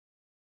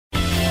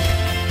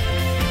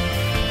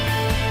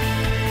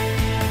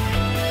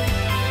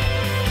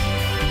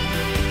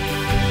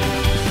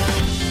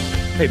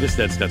Hey, this is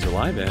Ed Stetzer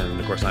Live, and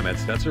of course I'm Ed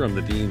Stetzer. I'm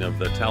the Dean of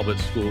the Talbot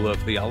School of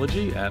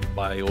Theology at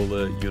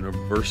Biola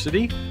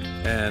University,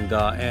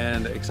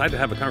 and excited to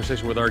have a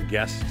conversation with our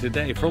guest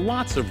today for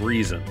lots of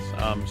reasons.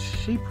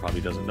 She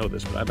probably doesn't know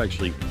this, but I've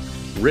actually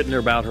written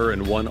about her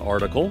in one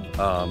article,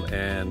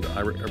 and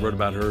I wrote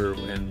about her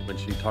when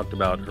she talked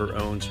about her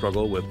own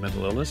struggle with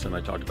mental illness, and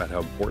I talked about how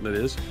important it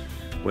is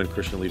when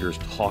Christian leaders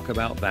talk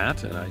about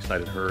that, and I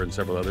cited her and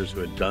several others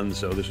who had done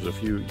so. This was a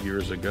few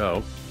years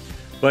ago.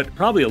 But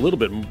probably a little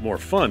bit more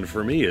fun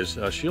for me is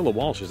Sheila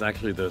Walsh is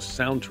actually the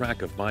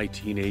soundtrack of my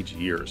teenage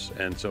years.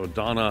 And so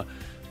Donna,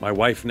 my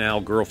wife now,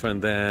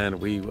 girlfriend then,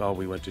 we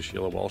went to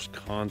Sheila Walsh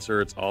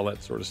concerts, all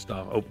that sort of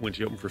stuff. When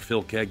she opened for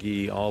Phil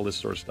Keaggy, all this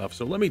sort of stuff.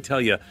 So let me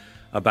tell you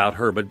about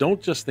her, but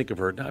don't just think of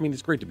her. I mean,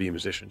 it's great to be a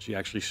musician. She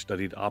actually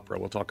studied opera.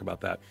 We'll talk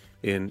about that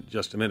in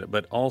just a minute,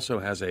 but also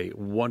has a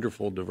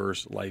wonderful,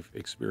 diverse life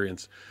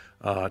experience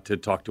to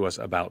talk to us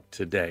about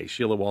today.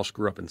 Sheila Walsh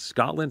grew up in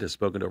Scotland, has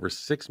spoken to over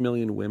 6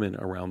 million women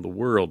around the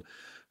world.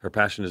 Her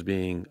passion is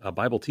being a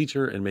Bible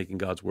teacher and making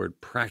God's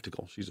word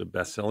practical. She's a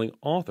best-selling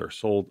author,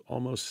 sold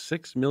almost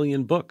 6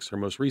 million books. Her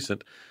most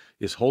recent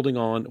is Holding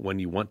On When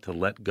You Want to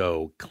Let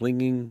Go,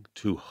 Clinging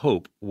to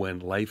Hope When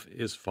Life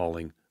is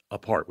Falling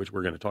Apart, which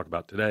we're going to talk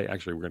about today.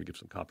 Actually, we're going to give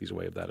some copies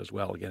away of that as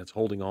well. Again, it's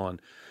Holding On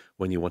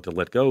When You Want to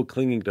Let Go,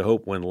 Clinging to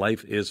Hope When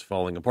Life is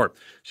Falling Apart.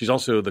 She's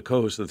also the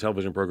co-host of the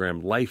television program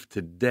Life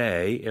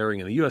Today,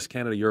 airing in the U.S.,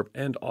 Canada, Europe,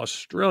 and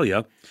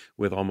Australia,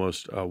 with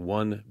almost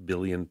 1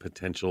 billion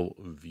potential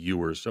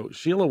viewers. So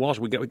Sheila Walsh,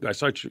 I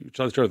saw you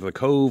at the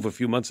Cove a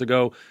few months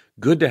ago.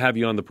 Good to have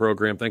you on the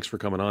program. Thanks for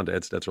coming on to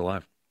Ed Stetzer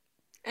Live.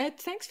 Ed,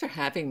 thanks for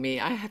having me.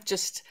 I have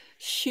just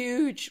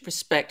huge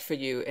respect for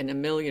you in a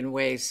million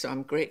ways, so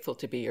I'm grateful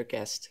to be your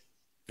guest.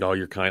 Oh,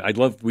 you're kind.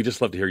 We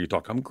just love to hear you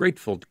talk. I'm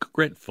grateful.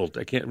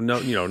 I can't, no,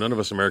 none of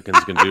us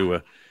Americans can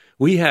do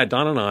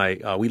Don and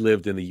I, we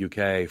lived in the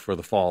UK for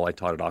the fall. I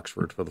taught at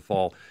Oxford for the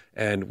fall,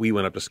 and we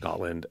went up to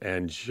Scotland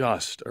and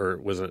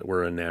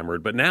were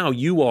enamored. But now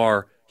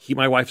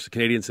my wife's a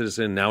Canadian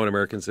citizen, now an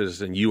American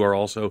citizen. You are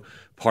also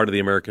part of the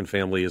American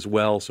family as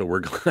well, so we're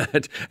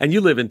glad. And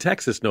you live in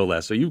Texas, no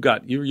less. So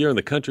you're in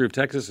the country of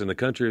Texas and the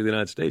country of the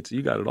United States. So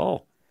you got it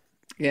all.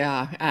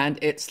 Yeah, and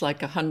it's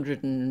like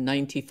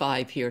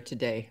 195 here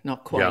today.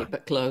 Not quite,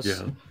 but close.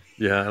 Yeah.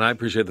 Yeah, and I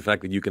appreciate the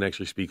fact that you can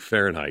actually speak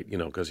Fahrenheit,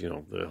 because,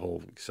 the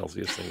whole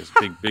Celsius thing is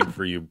big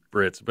for you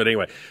Brits. But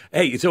anyway,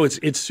 hey, so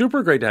it's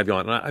super great to have you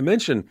on. And I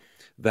mentioned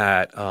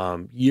that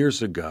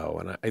years ago,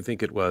 and I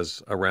think it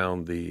was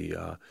around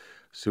the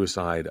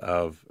suicide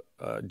of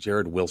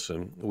Jared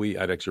Wilson.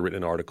 I'd actually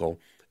written an article,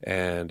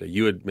 and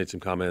you had made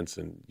some comments,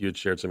 and you had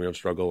shared some of your own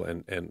struggle,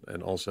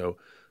 and also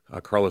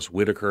Carlos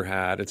Whitaker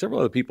had, and several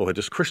other people had,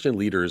 just Christian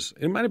leaders.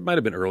 It might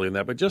have been early in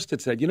that, but just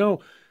had said,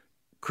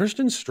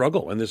 Christians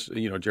struggle, and this,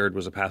 Jared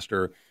was a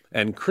pastor,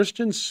 and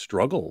Christians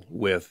struggle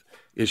with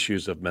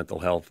issues of mental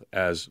health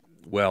as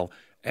well.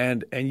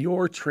 And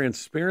your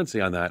transparency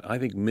on that, I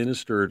think,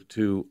 ministered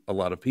to a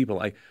lot of people.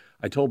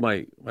 I told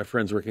my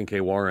friends Rick and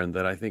Kay Warren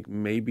that I think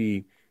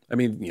maybe,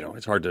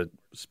 it's hard to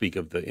speak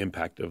of the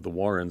impact of the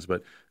Warrens,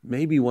 but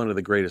maybe one of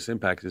the greatest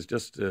impacts is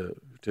just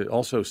to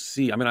also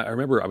see. I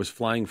remember I was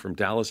flying from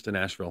Dallas to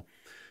Nashville,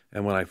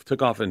 and when I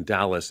took off in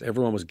Dallas,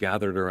 everyone was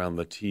gathered around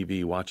the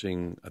TV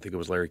watching, I think it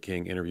was Larry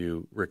King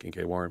interview Rick and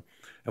Kay Warren.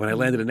 And when I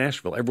landed in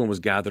Nashville, everyone was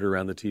gathered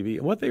around the TV.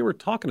 And what they were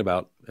talking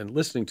about and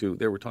listening to,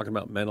 they were talking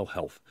about mental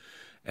health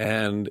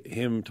and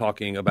him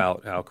talking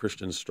about how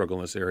Christians struggle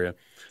in this area.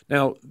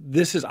 Now,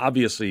 this is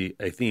obviously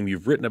a theme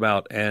you've written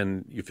about,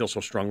 and you feel so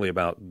strongly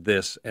about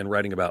this and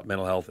writing about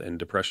mental health and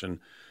depression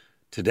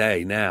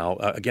today. Now,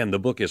 again, the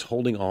book is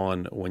Holding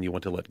On When You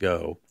Want to Let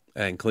Go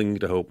and Clinging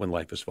to Hope When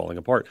Life is Falling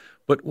Apart.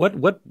 But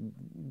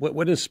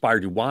what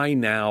inspired you? Why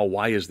now?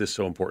 Why is this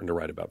so important to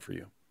write about for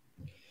you?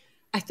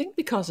 I think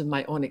because of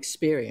my own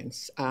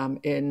experience.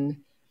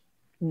 In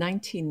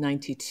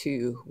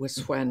 1992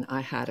 was when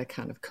I had a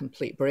kind of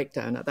complete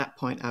breakdown. At that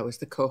point, I was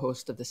the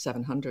co-host of the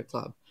 700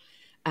 Club,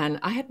 and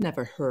I had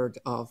never heard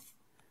of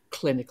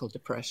clinical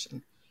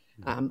depression.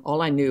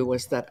 All I knew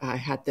was that I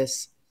had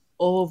this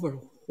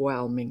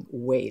overwhelming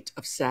weight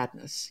of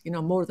sadness,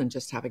 more than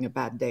just having a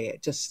bad day.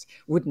 It just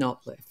would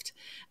not lift.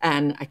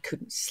 And I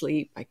couldn't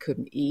sleep. I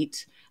couldn't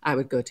eat. I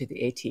would go to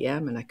the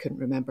ATM and I couldn't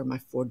remember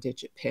my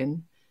 4-digit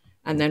PIN.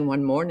 And then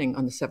one morning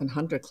on the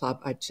 700 Club,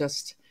 I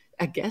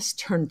guess,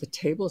 turned the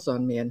tables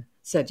on me and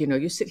said,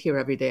 you sit here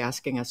every day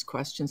asking us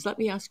questions. Let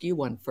me ask you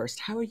one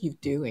first. How are you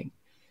doing?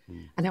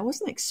 And I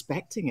wasn't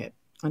expecting it.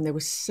 And there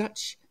was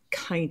such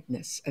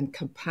kindness and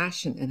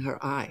compassion in her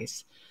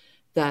eyes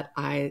that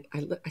I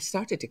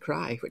started to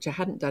cry, which I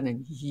hadn't done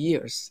in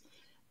years.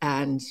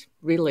 And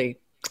really,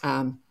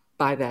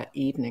 by that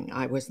evening,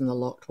 I was in the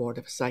locked ward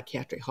of a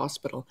psychiatric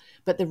hospital.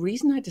 But the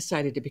reason I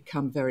decided to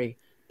become very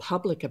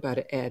public about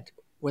it, Ed,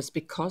 was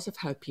because of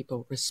how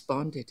people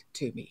responded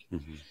to me.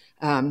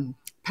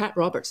 Pat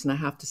Robertson, I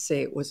have to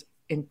say, was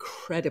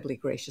incredibly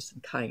gracious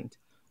and kind,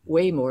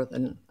 way more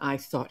than I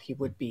thought he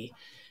would be.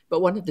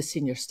 But one of the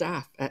senior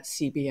staff at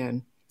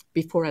CBN,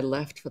 before I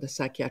left for the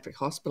psychiatric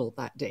hospital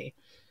that day,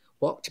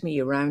 walked me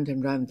around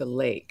and round the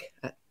lake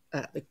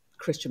at the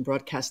Christian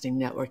Broadcasting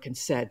Network and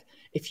said,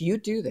 if you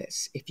do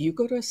this, if you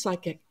go to a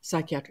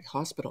psychiatric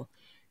hospital,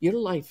 your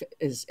life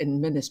is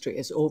in ministry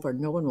is over.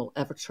 No one will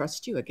ever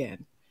trust you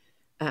again.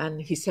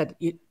 And he said,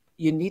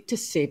 you need to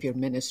save your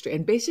ministry.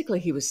 And basically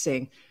he was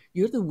saying,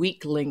 you're the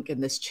weak link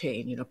in this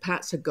chain. You know,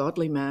 Pat's a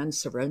godly man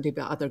surrounded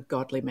by other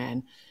godly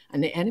men,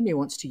 and the enemy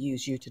wants to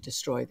use you to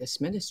destroy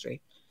this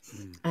ministry.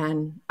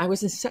 And I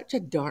was in such a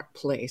dark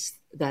place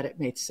that it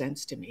made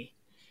sense to me.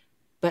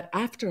 But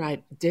after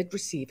I did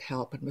receive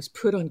help and was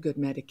put on good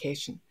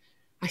medication,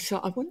 I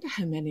thought, I wonder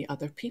how many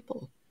other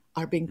people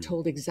are being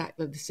told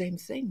exactly the same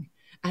thing.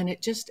 And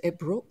it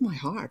broke my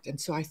heart.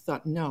 And so I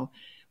thought, no,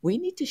 we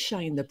need to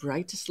shine the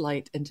brightest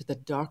light into the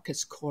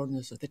darkest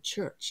corners of the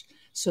church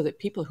so that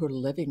people who are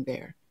living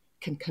there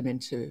can come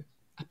into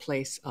a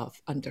place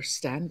of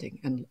understanding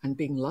and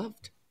being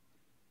loved.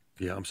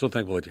 Yeah, I'm so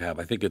thankful that you have.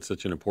 I think it's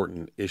such an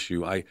important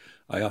issue. I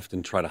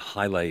often try to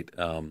highlight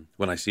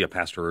when I see a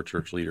pastor or a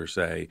church leader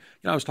say,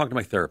 I was talking to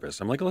my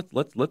therapist. I'm like,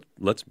 let's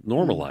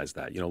normalize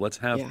that. Let's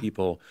have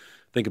people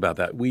think about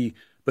that.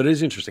 But it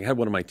is interesting. I had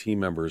one of my team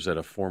members at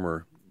a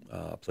former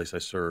place I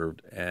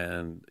served,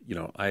 and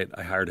I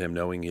hired him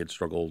knowing he had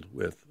struggled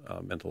with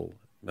mental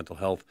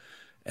health,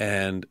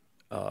 and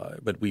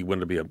but we wanted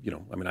to be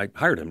I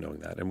hired him knowing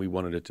that, and we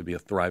wanted it to be a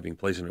thriving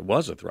place, and it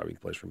was a thriving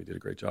place for me. He did a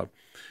great job.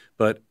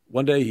 But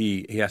one day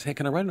he asked, hey,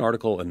 can I write an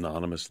article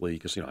anonymously?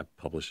 Because, I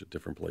publish at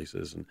different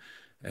places,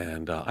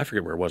 and I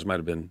forget where it was. It might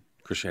have been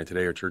Christianity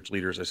Today or Church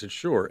Leaders. I said,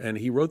 sure. And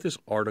he wrote this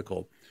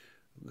article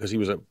because he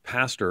was a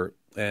pastor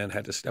and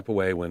had to step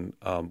away when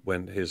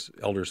his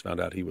elders found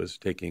out he was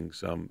taking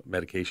some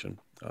medication,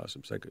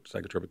 some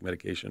psychotropic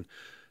medication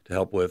to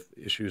help with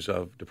issues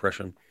of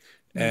depression.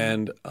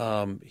 And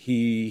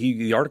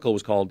the article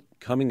was called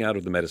 "Coming Out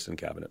of the Medicine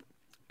Cabinet,"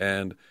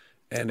 and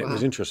it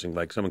was interesting,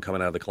 like someone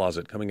coming out of the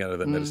closet, coming out of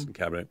the medicine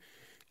cabinet,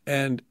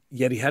 and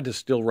yet he had to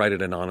still write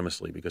it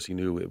anonymously because he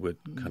knew it would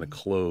kind of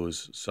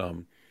close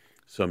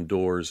some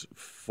doors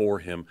for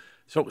him.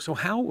 So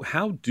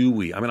how do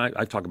we? I mean,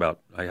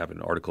 I have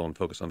an article on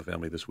Focus on the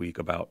Family this week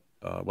about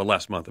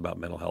last month about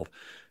mental health,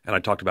 and I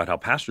talked about how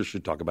pastors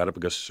should talk about it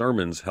because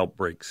sermons help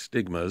break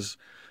stigmas.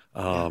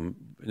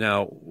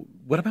 Now,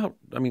 what about,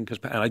 and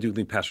I do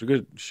think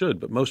pastors should,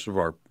 but most of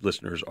our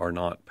listeners are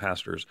not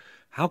pastors.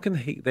 How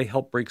can they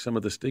help break some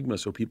of the stigma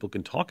so people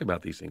can talk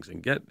about these things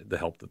and get the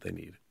help that they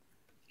need?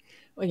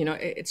 Well,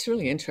 it's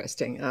really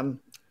interesting.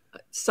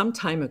 Some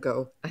time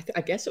ago, I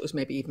guess it was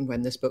maybe even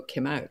when this book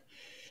came out,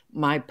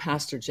 my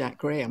pastor, Jack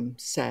Graham,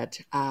 said,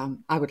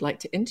 I would like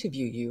to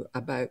interview you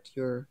about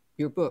your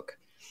book.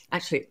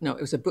 Actually, no,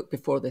 it was a book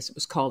before this. It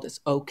was called It's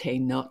Okay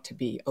Not to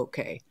Be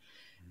Okay.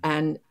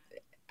 And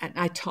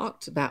I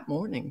talked that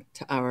morning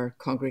to our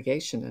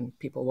congregation and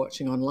people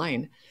watching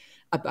online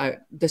about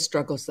the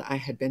struggles that I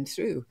had been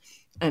through.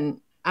 And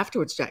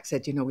afterwards, Jack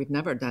said, we'd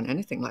never done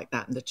anything like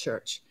that in the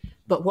church.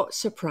 But what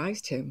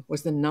surprised him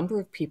was the number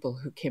of people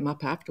who came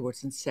up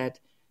afterwards and said,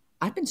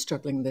 I've been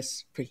struggling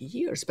this for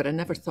years, but I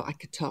never thought I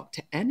could talk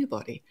to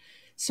anybody.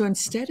 So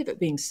instead of it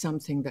being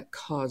something that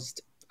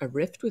caused a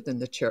rift within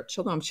the church,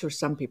 although I'm sure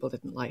some people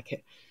didn't like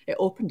it, it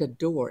opened a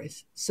door.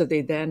 So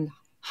they then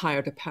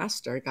hired a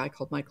pastor, a guy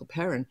called Michael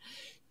Perrin,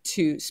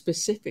 to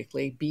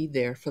specifically be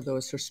there for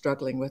those who are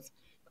struggling with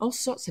all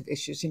sorts of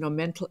issues,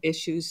 mental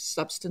issues,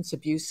 substance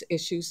abuse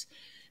issues.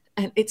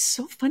 And it's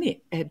so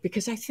funny, Ed,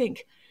 because I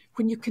think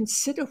when you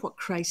consider what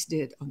Christ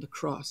did on the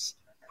cross,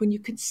 when you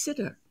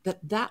consider that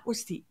that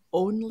was the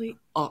only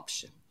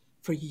option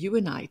for you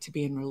and I to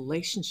be in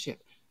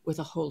relationship with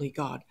a holy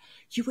God,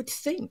 you would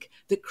think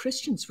that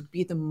Christians would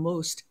be the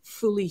most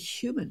fully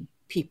human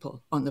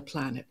people on the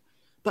planet.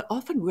 But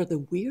often we're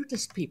the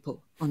weirdest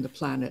people on the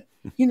planet,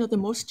 the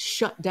most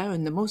shut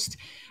down,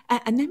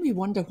 and then we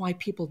wonder why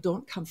people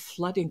don't come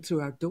flooding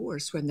through our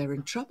doors when they're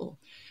in trouble.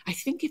 I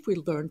think if we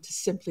learn to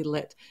simply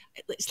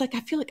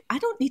I feel like I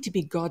don't need to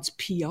be God's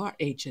PR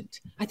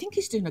agent. I think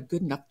he's doing a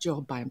good enough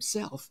job by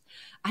himself.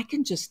 I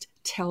can just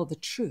tell the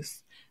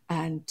truth.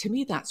 And to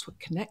me, that's what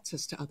connects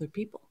us to other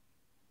people.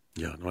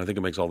 Yeah, no, I think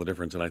it makes all the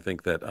difference. And I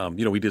think that,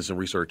 we did some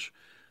research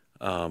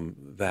and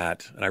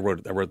I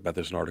wrote about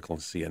this in an article on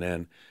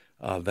CNN,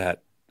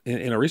 that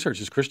in our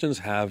research is Christians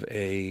have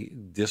a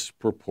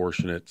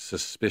disproportionate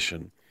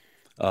suspicion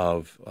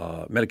of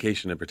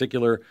medication in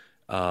particular.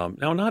 Now,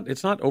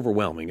 it's not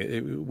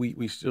overwhelming.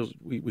 We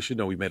should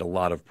know we've made a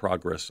lot of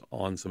progress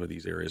on some of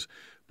these areas.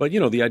 But,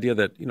 the idea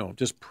that,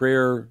 just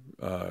prayer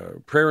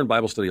and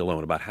Bible study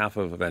alone, about half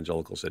of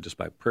evangelicals said just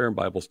by prayer and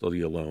Bible study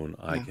alone,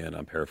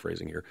 I'm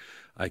paraphrasing here,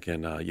 I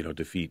can,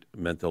 defeat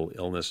mental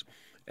illness.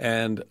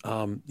 And,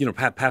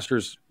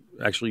 pastors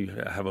actually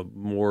have a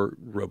more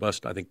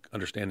robust, I think,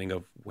 understanding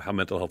of how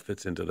mental health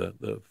fits into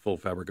the full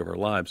fabric of our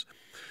lives.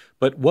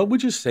 But what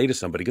would you say to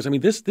somebody? Because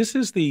this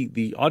is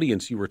the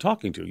audience you were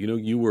talking to.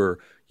 You were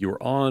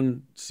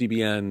on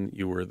CBN.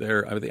 You were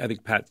there. I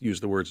think Pat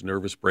used the words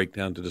nervous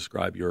breakdown to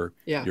describe your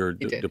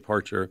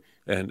departure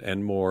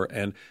and more.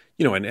 And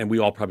and we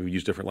all probably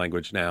use different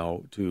language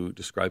now to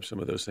describe some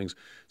of those things.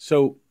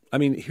 So I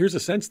mean, here's a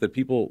sense that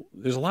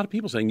there's a lot of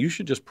people saying you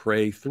should just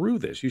pray through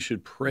this. You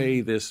should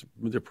pray this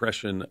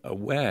depression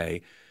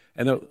away.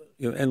 And,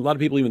 and a lot of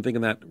people even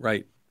thinking that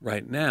right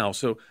now.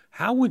 So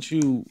how would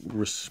you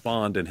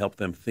respond and help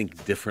them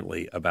think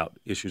differently about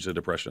issues of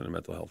depression and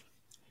mental health?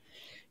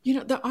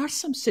 There are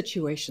some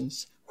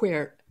situations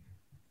where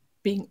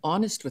being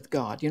honest with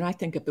God, I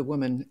think of the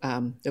woman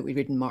that we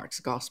read in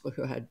Mark's gospel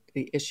who had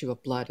the issue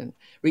of blood and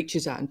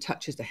reaches out and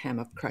touches the hem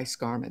of Christ's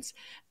garments.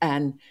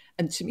 And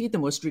to me, the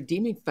most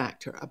redeeming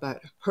factor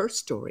about her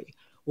story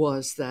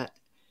was that,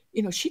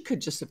 she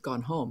could just have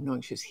gone home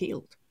knowing she was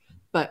healed.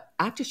 But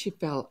after she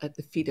fell at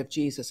the feet of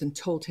Jesus and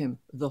told him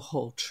the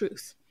whole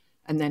truth,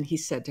 and then he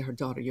said to her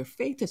daughter, your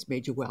faith has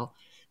made you well,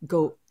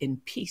 go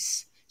in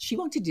peace. She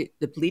wanted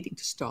the bleeding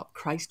to stop.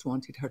 Christ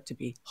wanted her to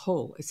be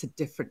whole. It's a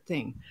different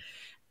thing.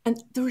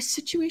 And there are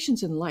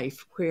situations in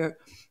life where,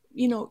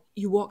 you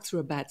walk through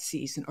a bad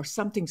season or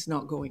something's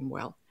not going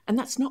well. And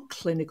that's not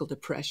clinical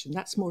depression.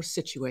 That's more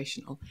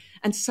situational.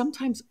 And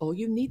sometimes all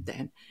you need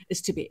then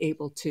is to be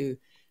able to,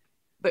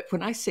 but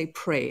when I say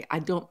pray, I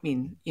don't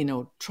mean,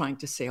 trying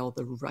to say all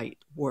the right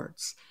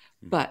words,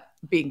 but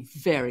being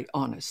very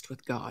honest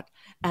with God.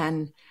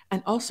 And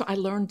also I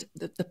learned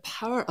that the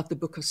power of the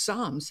book of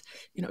Psalms,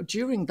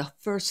 during the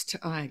first,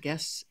 I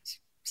guess,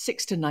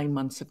 6 to 9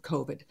 months of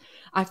COVID,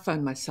 I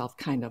found myself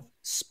kind of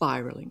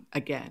spiraling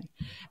again.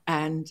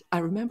 And I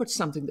remembered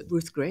something that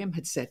Ruth Graham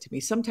had said to me.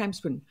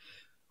 Sometimes when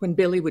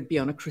Billy would be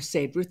on a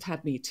crusade, Ruth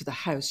had me to the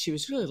house. She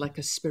was really like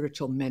a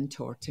spiritual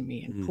mentor to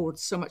me and poured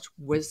so much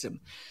wisdom.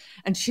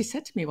 And she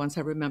said to me once,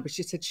 I remember,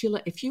 she said,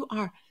 Sheila, if you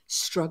are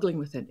struggling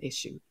with an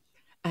issue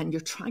and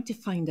you're trying to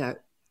find out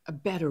a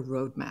better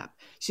roadmap,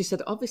 she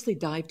said, obviously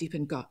dive deep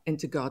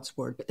into God's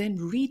word, but then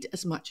read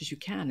as much as you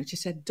can. And she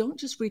said, don't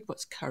just read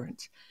what's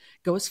current,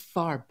 go as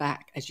far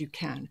back as you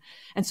can.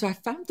 And so I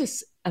found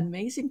this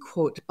amazing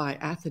quote by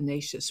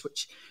Athanasius,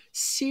 which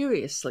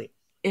seriously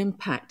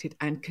impacted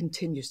and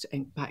continues to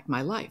impact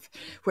my life,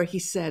 where he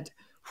said,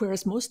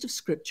 whereas most of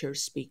Scripture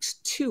speaks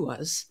to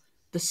us,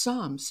 the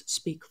Psalms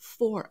speak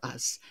for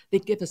us. They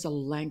give us a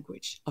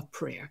language of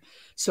prayer.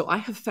 So I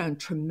have found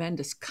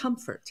tremendous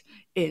comfort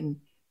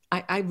in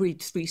I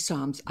read 3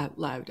 Psalms out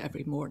loud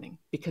every morning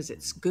because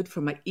it's good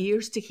for my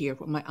ears to hear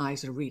what my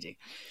eyes are reading.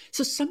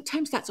 So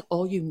sometimes that's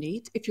all you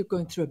need if you're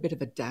going through a bit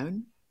of a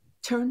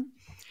downturn.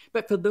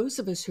 But for those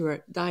of us who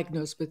are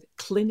diagnosed with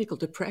clinical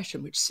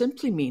depression, which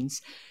simply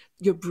means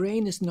your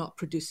brain is not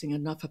producing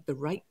enough of the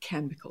right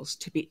chemicals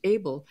to be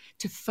able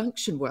to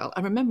function well.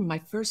 I remember my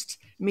first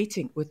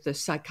meeting with the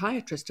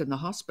psychiatrist in the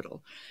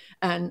hospital,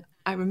 and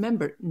I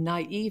remember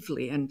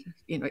naively and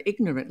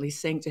ignorantly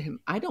saying to him,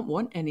 I don't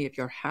want any of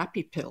your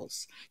happy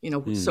pills,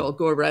 so I'll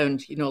go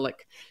around,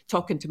 like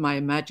talking to my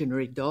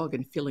imaginary dog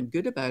and feeling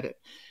good about it.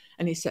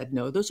 And he said,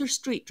 no, those are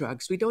street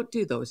drugs. We don't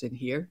do those in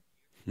here.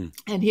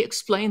 And he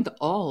explained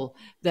all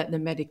that the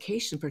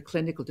medication for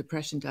clinical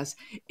depression does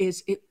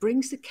is it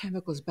brings the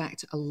chemicals back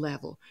to a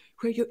level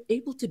where you're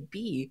able to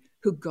be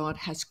who God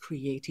has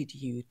created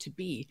you to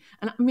be.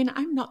 And I mean,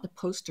 I'm not the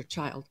poster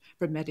child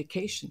for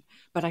medication,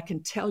 but I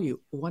can tell you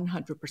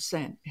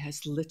 100% it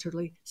has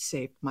literally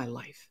saved my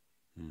life.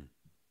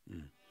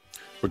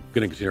 We're going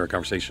to continue our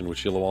conversation with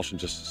Sheila Walsh in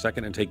just a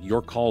second and take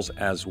your calls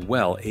as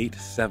well.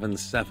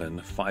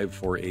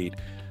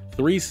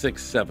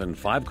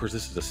 877-548-3675. Of course,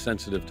 this is a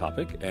sensitive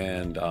topic,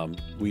 and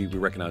we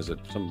recognize that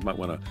some might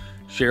want to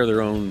share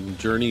their own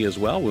journey as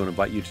well. We want to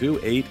invite you to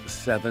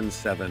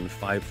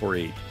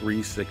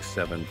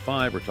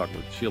 877-548-3675. We're talking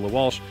with Sheila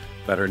Walsh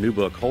about her new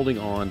book, Holding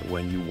On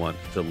When You Want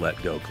to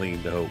Let Go,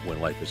 Clinging to Hope When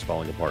Life is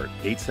Falling Apart.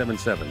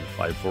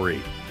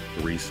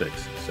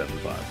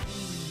 877-548-3675.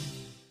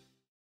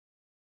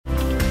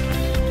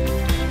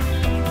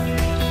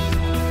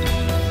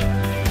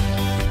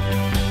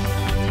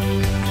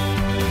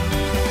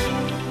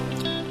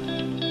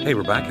 Hey,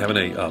 we're back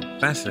having a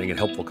fascinating and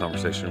helpful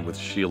conversation with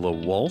Sheila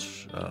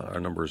Walsh. Our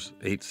number is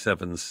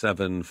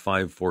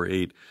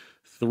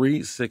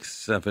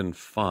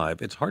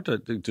 877-548-3675. It's hard to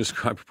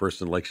describe a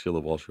person like Sheila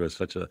Walsh who has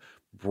such a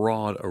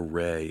broad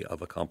array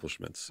of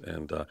accomplishments.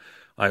 And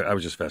I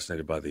was just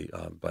fascinated by the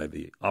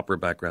opera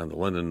background, the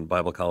London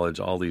Bible College,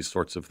 all these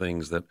sorts of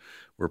things that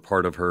were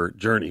part of her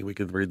journey. We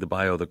could read the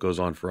bio that goes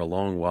on for a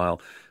long while.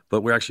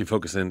 But we're actually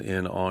focusing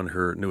in on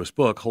her newest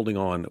book, Holding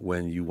On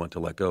When You Want to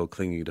Let Go,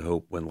 Clinging to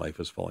Hope When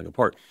Life is Falling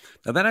Apart.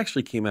 Now, that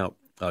actually came out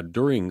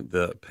during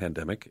the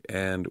pandemic,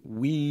 and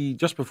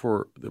just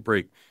before the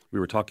break, we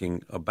were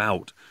talking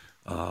about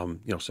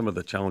some of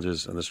the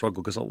challenges and the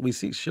struggle, because we've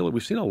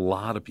seen a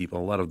lot of people,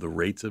 a lot of the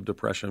rates of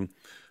depression,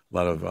 a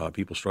lot of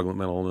people struggling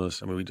with mental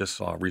illness. I mean, we just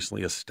saw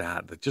recently a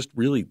stat that just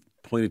really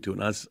pointed to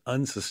an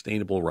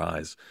unsustainable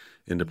rise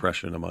in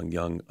depression among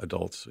young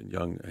adults and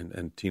young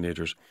and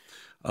teenagers.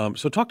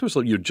 So talk to us.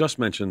 You just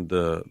mentioned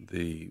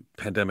the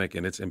pandemic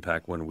and its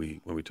impact when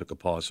we took a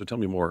pause. So tell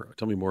me more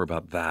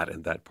about that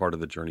and that part of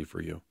the journey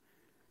for you.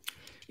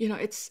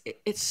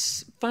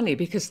 It's funny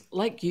because,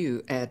 like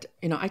you, Ed,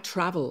 I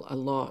travel a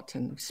lot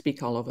and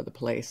speak all over the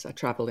place. I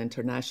travel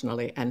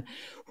internationally, and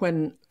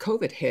when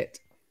COVID hit,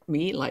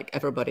 me, like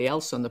everybody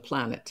else on the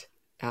planet,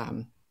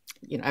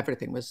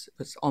 everything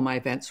all my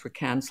events were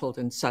cancelled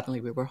and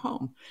suddenly we were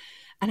home.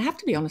 And I have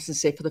to be honest and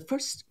say, for the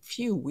first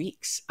few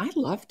weeks, I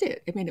loved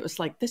it. I mean, it was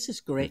like, this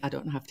is great. I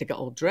don't have to get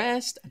all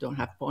dressed. I don't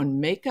have to put on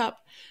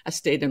makeup. I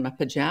stayed in my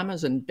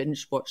pajamas and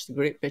binge watched the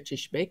Great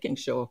British Baking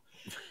Show.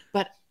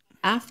 But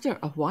after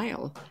a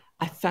while,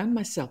 I found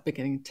myself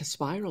beginning to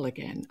spiral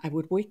again. I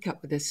would wake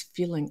up with this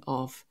feeling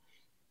of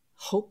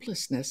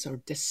hopelessness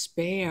or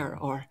despair,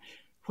 or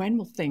when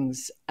will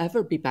things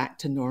ever be back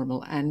to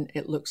normal? And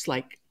it looks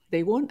like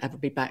they won't ever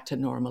be back to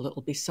normal.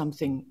 It'll be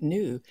something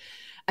new.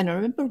 And I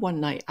remember one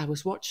night I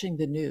was watching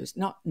the news,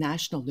 not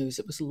national news,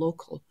 it was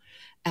local.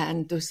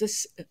 And there was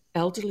this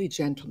elderly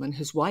gentleman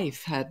whose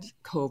wife had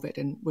COVID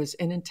and was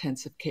in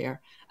intensive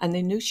care. And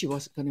they knew she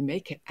wasn't going to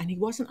make it. And he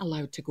wasn't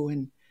allowed to go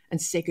in and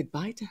say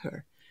goodbye to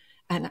her.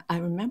 And I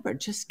remember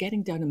just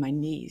getting down on my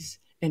knees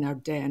in our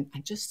den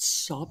and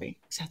just sobbing.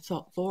 Because I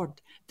thought,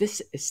 Lord,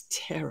 this is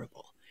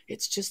terrible.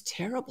 It's just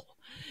terrible.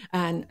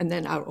 And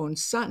then our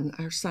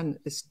son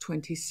is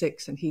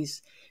 26 and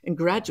he's in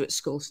graduate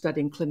school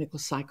studying clinical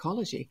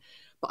psychology.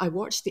 But I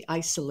watched the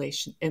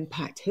isolation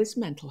impact his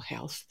mental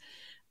health.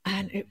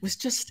 And it was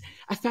just,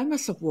 I found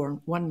myself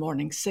one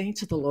morning saying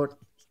to the Lord,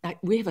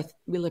 we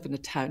live in a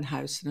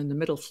townhouse, and on the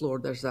middle floor,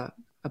 there's a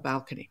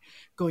balcony,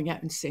 going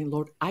out and saying,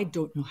 Lord, I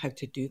don't know how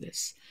to do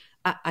this.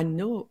 I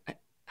know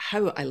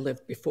how I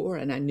lived before,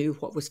 and I knew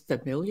what was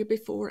familiar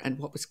before and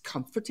what was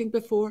comforting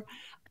before.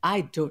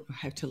 I don't know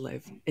how to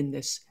live in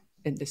this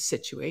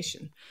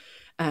situation.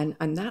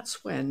 And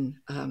that's when,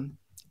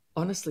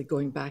 honestly,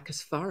 going back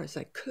as far as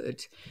I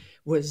could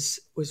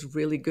was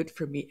really good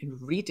for me in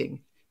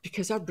reading,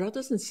 because our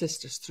brothers and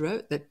sisters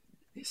throughout the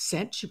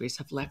centuries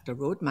have left a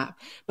roadmap.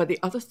 But the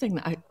other thing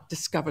that I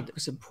discovered that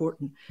was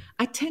important,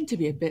 I tend to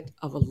be a bit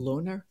of a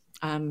loner.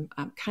 I'm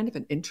kind of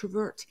an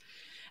introvert.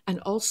 And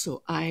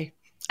also I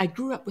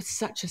grew up with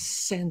such a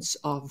sense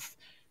of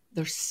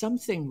there's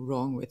something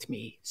wrong with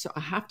me. So I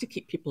have to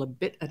keep people a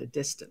bit at a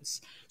distance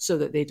so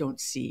that they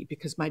don't see,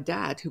 because my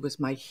dad, who was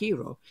my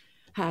hero,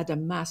 had a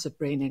massive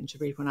brain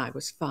injury when I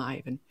was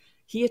 5, and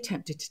he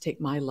attempted to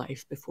take my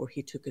life before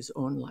he took his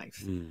own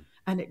life.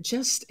 And it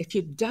just, if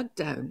you dug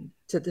down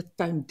to the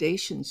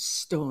foundation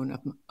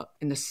stone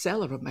in the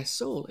cellar of my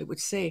soul, it would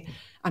say,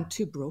 I'm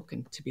too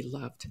broken to be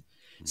loved.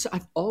 So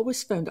I've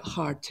always found it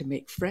hard to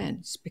make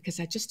friends because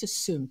I just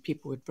assumed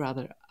people would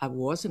rather I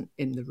wasn't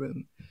in the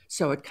room.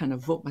 So I'd kind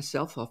of vote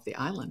myself off the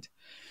island.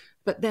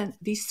 But then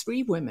these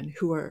 3 women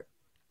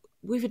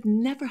we would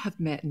never have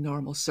met in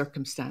normal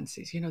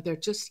circumstances.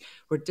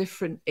 We're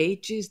different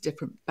ages,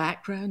 different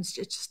backgrounds,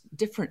 just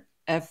different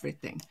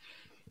everything.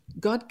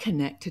 God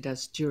connected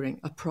us during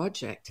a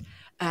project,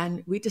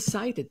 and we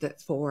decided that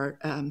for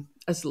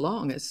as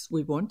long as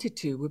we wanted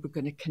to, we were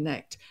going to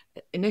connect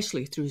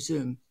initially through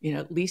Zoom,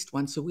 at least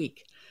once a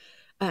week.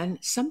 And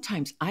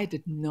sometimes I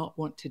did not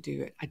want to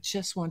do it. I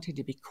just wanted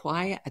to be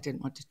quiet. I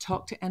didn't want to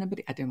talk to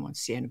anybody. I didn't want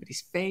to see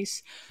anybody's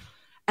face.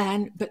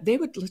 But they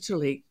would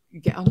literally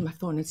get on my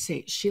phone and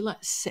say, Sheila,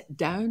 sit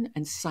down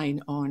and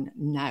sign on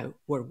now.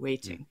 We're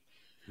waiting.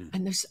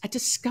 And I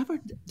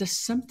discovered there's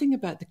something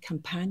about the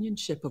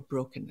companionship of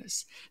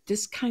brokenness,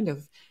 this kind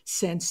of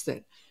sense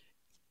that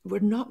we're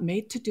not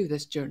made to do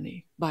this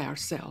journey by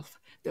ourselves,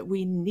 that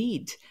we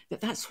need,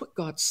 that's what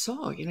God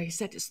saw. He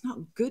said, it's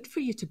not good for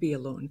you to be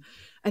alone.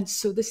 And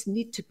so this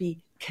need to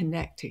be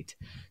connected.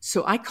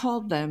 So I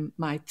called them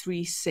my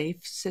 3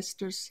 safe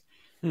sisters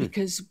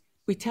because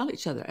we tell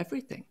each other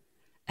everything.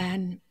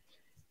 And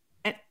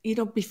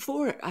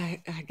before,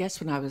 I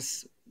guess when I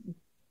was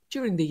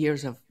during the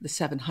years of the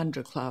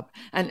 700 Club.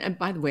 And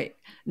by the way,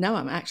 now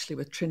I'm actually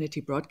with Trinity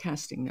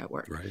Broadcasting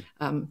Network. Right.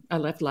 I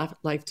left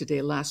Live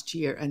Today last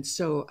year. And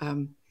so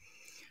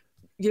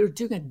you're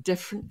doing a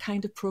different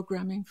kind of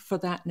programming for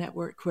that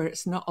network where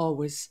it's not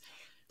always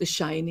the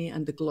shiny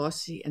and the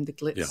glossy and the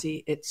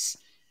glitzy. Yeah.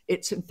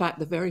 It's in fact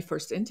the very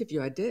first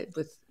interview I did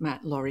with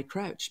Matt and Laurie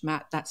Crouch.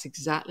 Matt, that's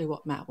exactly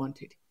what Matt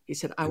wanted. He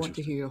said, I want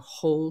to hear your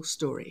whole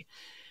story.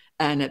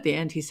 And at the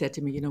end, he said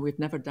to me, we've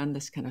never done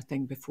this kind of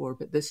thing before,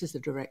 but this is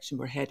the direction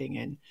we're heading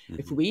in. Mm-hmm.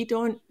 If we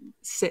don't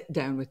sit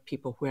down with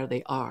people where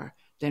they are,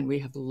 then we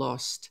have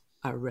lost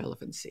our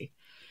relevancy.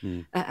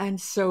 Mm.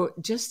 And so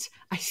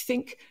I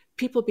think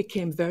people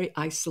became very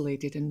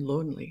isolated and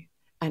lonely.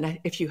 And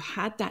if you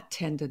had that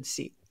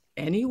tendency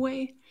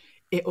anyway,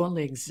 it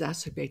only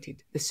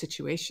exacerbated the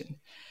situation.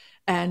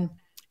 And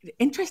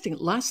interesting,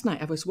 last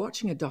night I was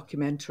watching a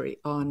documentary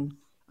on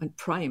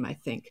Prime, I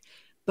think,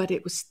 but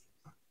it was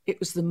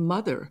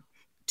the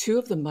 2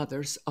 of the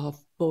mothers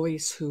of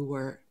boys who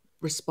were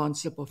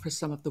responsible for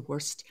some of the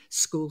worst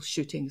school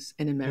shootings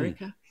in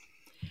America.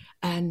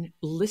 And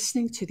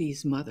listening to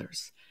these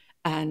mothers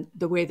and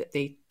the way that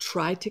they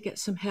tried to get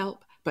some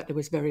help, but there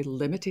was very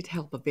limited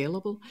help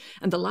available.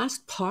 And the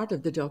last part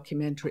of the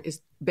documentary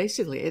is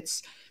basically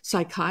it's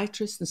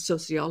psychiatrists and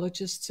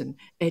sociologists and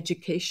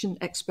education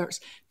experts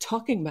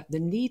talking about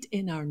the need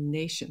in our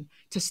nation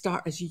to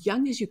start as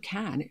young as you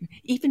can,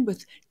 even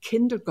with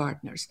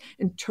kindergartners,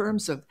 in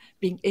terms of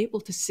being able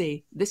to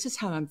say, this is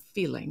how I'm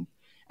feeling.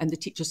 And the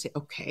teachers say,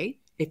 okay,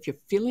 if you're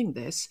feeling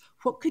this,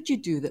 what could you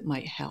do that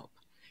might help?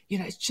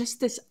 It's just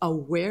this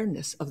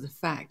awareness of the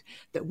fact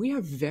that we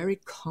are very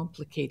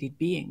complicated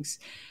beings,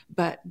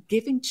 but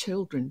giving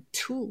children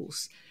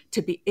tools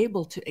to be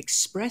able to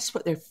express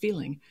what they're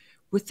feeling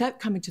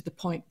without coming to the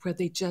point where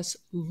they just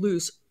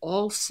lose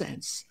all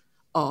sense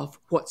of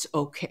what's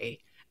okay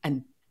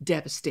and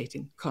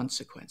devastating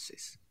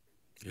consequences.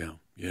 Yeah.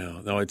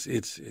 No, I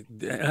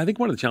think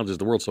one of the challenges,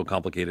 the world's so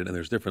complicated and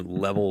there's different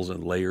levels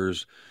and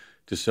layers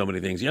to so many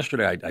things.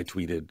 Yesterday, I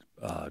tweeted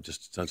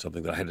just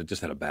something that I had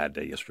a bad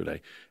day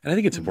yesterday. And I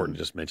think it's important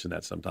to just mention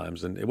that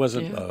sometimes. And it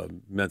wasn't a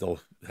mental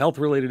health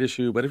related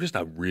issue, but it was just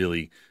a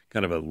really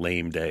kind of a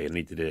lame day and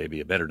needed today to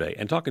be a better day.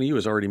 And talking to you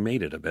has already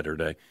made it a better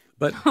day.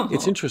 But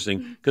it's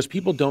interesting because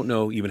people don't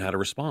know even how to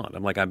respond.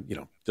 I'm like, I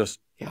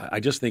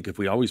just think if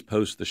we always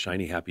post the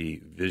shiny,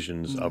 happy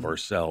visions of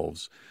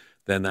ourselves,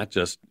 then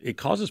it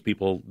causes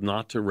people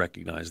not to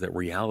recognize that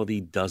reality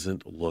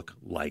doesn't look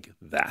like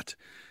that.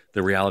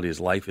 The reality is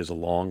life is a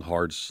long,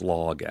 hard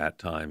slog at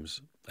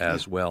times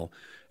as well.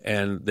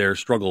 And there are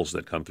struggles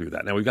that come through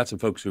that. Now, we've got some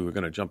folks who are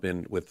going to jump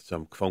in with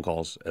some phone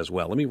calls as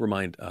well. Let me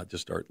remind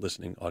just our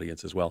listening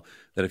audience as well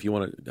that if you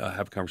want to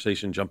have a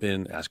conversation, jump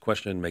in, ask a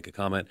question, make a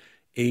comment,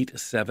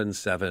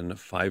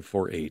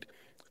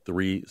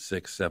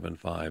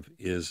 877-548-3675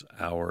 is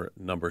our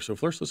number. So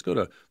first, let's go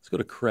to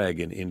Craig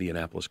in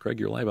Indianapolis. Craig,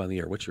 you're live on the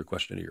air. What's your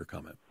question or your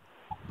comment?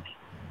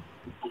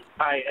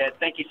 Hi, Ed.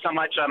 Thank you so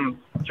much. I'm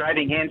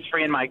driving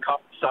hands-free in my car,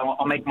 so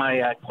I'll make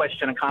my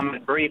question and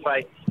comment brief.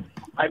 I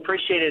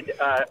appreciated,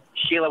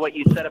 Sheila, what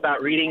you said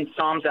about reading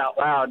Psalms out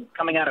loud.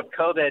 Coming out of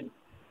COVID,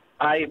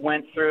 I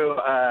went through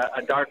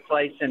a dark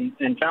place and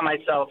found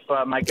myself,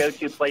 my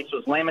go-to place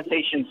was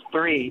Lamentations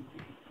 3,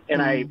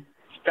 and I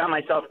found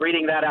myself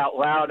reading that out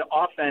loud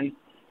often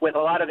with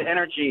a lot of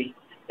energy.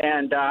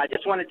 And I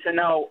just wanted to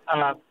know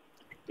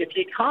if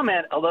you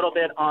comment a little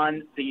bit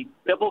on the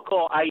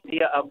biblical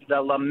idea of the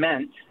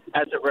lament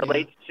as it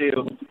relates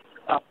to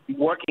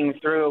working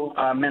through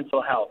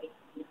mental health.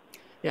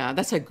 Yeah,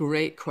 that's a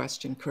great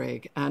question,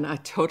 Craig. And I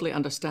totally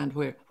understand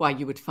why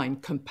you would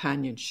find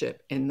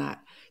companionship in that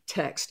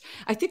text.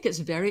 I think it's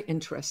very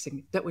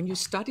interesting that when you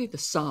study the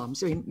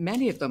Psalms,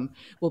 many of them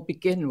will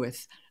begin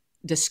with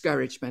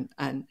discouragement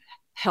and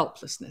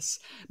helplessness,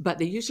 but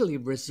they usually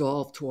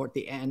resolve toward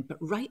the end. But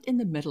right in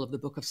the middle of the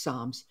book of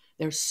Psalms,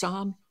 there's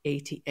Psalm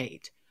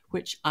 88,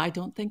 which I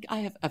don't think I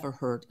have ever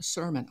heard a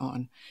sermon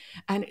on.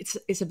 And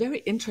it's a very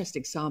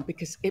interesting psalm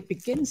because it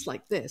begins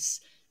like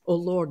this: O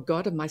Lord,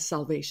 God of my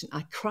salvation,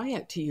 I cry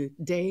out to you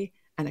day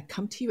and I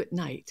come to you at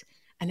night.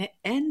 And it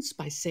ends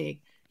by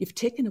saying, you've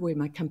taken away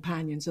my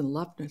companions and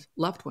loved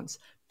ones.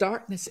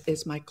 Darkness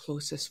is my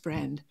closest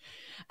friend.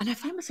 And I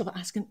find myself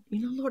asking,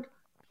 Lord,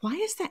 why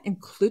is that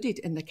included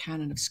in the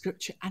canon of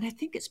Scripture? And I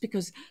think it's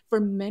because for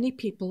many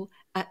people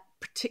at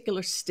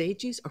particular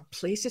stages or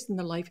places in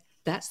their life,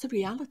 that's the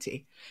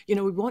reality.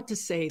 We want to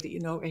say that,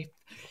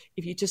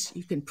 if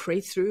you can pray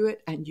through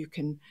it and you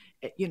can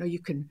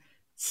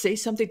say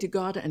something to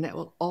God and it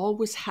will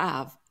always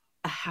have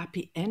a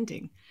happy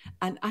ending.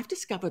 And I've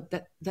discovered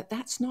that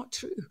that's not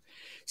true.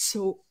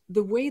 So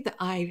the way that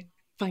I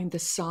find the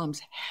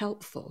Psalms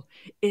helpful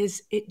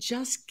is it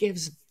just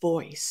gives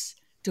voice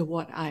to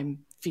what I'm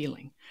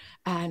feeling.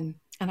 And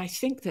I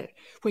think that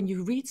when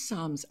you read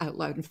Psalms out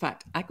loud, in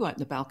fact, I go out in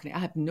the balcony, I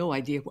have no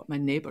idea what my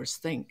neighbors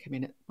think.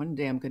 One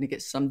day I'm going to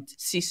get some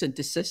cease and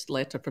desist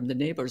letter from the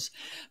neighbors,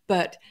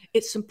 but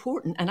it's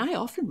important. And I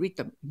often read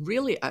them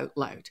really out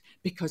loud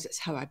because it's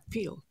how I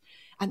feel.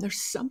 And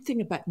there's something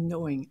about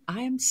knowing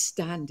I am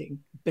standing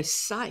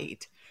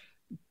beside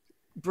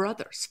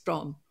brothers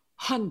from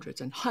hundreds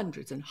and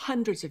hundreds and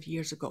hundreds of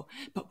years ago,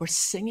 but we're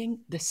singing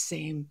the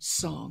same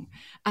song.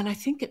 And I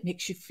think it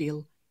makes you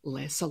feel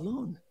less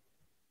alone.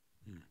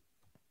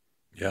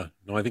 Yeah,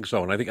 no, I think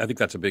so. And I think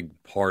that's a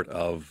big part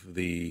of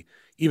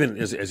even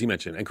as you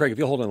mentioned. And Craig, if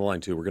you'll hold on the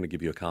line too, we're going to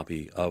give you a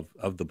copy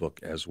of the book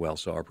as well.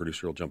 So our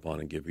producer will jump on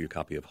and give you a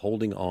copy of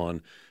Holding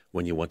On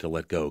When You Want to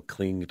Let Go,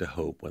 Cling to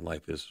Hope When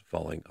Life is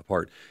Falling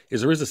Apart.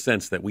 There is a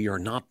sense that we are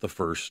not the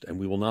first and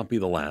we will not be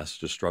the last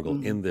to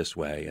struggle in this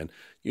way. And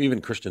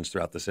even Christians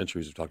throughout the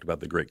centuries have talked about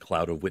the great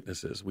cloud of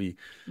witnesses. We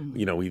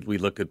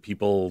look at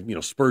people,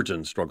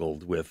 Spurgeon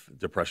struggled with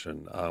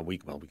depression. We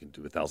can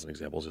do 1,000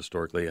 examples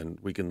historically, and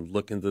we can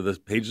look into the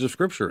pages of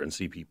Scripture and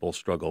see people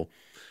struggle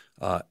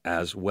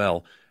as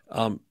well.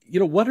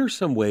 What are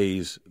some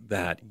ways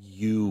that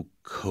you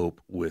cope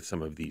with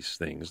some of these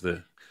things?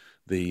 The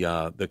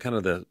kind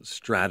of the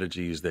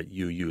strategies that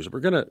you use.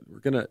 We're coming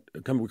to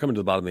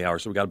the bottom of the hour,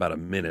 so we got about a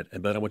minute,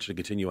 but I want you to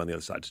continue on the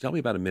other side. So tell me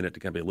about a minute to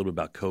kind of be a little bit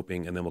about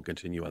coping, and then we'll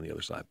continue on the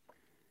other side.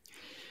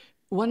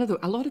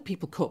 A lot of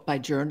people cope by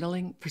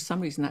journaling. For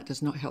some reason, that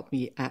does not help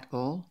me at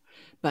all.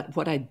 But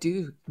what I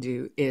do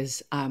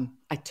is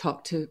I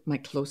talk to my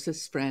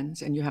closest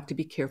friends, and you have to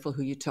be careful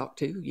who you talk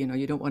to.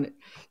 You don't want it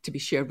to be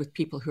shared with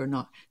people who are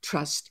not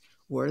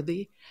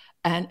trustworthy.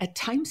 And at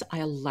times I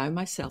allow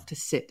myself to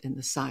sit in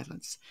the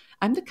silence.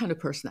 I'm the kind of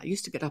person that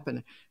used to get up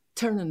and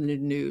turn on the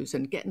news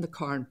and get in the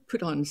car and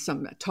put on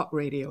some talk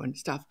radio and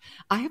stuff,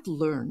 I have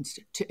learned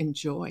to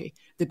enjoy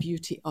the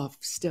beauty of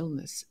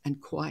stillness and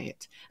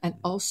quiet and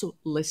also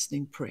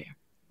listening prayer.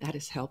 That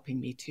is helping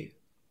me too.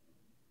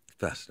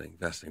 Fascinating,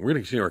 fascinating. We're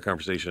going to continue our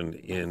conversation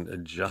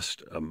in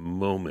just a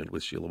moment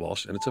with Sheila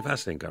Walsh, and it's a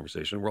fascinating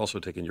conversation. We're also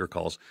taking your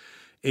calls,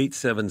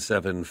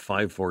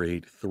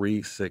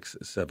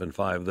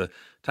 877-548-3675. The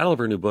title of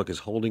her new book is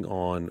Holding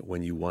On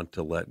When You Want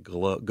to Let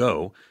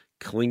Go,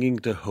 Clinging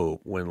to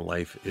Hope When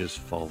Life is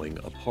Falling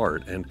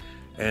Apart. And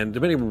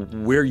depending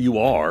on where you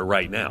are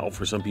right now,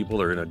 for some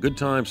people are in a good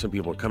time, some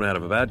people are coming out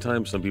of a bad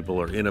time, some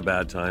people are in a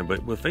bad time,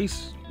 but we're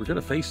going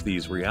to face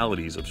these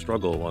realities of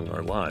struggle along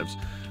our lives.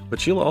 But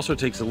Sheila also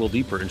takes it a little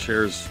deeper and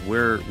shares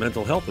where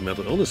mental health and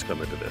mental illness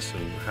come into this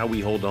and how we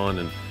hold on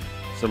in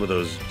some of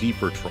those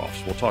deeper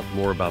troughs. We'll talk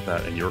more about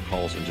that in your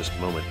calls in just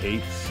a moment.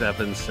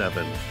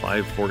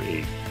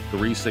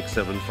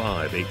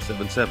 877-548-3675,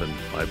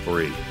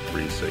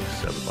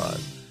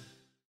 877-548-3675.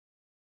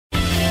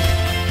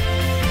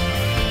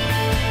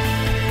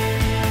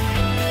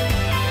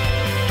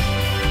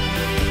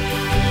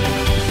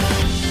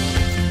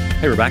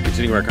 Hey, we're back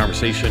continuing our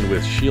conversation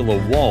with Sheila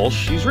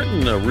Walsh. She's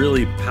written a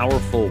really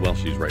powerful,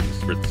 she's written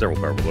several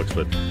powerful books,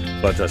 but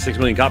 6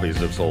 million copies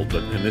have sold.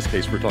 But in this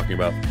case, we're talking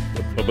about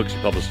a book she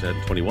published at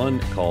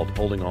 21 called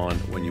Holding On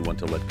When You Want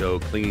to Let Go,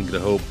 Clinging to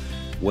Hope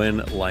When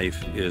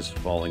Life is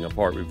Falling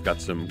Apart. We've got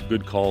some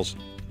good calls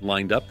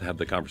lined up to have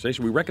the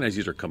conversation. We recognize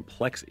these are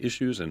complex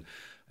issues, and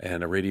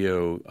a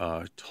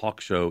radio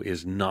talk show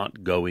is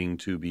not going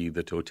to be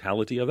the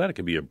totality of that. It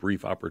can be a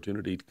brief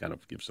opportunity to kind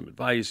of give some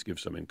advice, give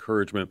some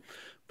encouragement.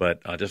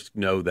 But just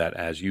know that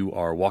as you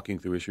are walking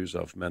through issues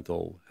of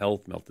mental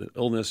health, mental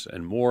illness,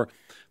 and more,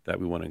 that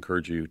we want to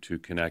encourage you to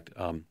connect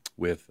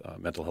with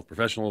mental health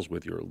professionals,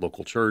 with your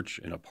local church,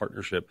 in a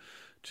partnership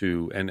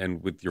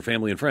and with your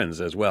family and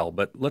friends as well.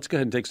 But let's go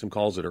ahead and take some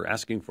calls that are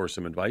asking for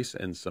some advice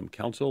and some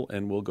counsel.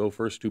 And we'll go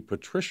first to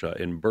Patricia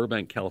in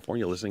Burbank,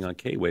 California, listening on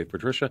K-Wave.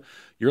 Patricia,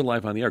 you're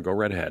live on the air. Go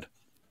right ahead.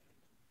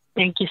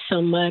 Thank you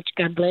so much.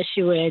 God bless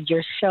you, Ed.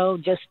 Your show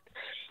just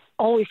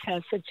always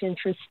has such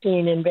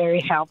interesting and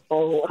very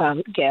helpful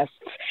guests.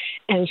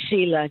 And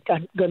Sheila,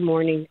 good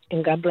morning,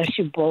 and God bless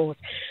you both.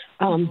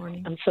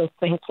 I'm so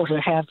thankful to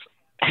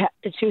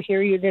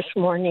hear you this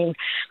morning.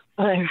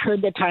 I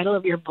heard the title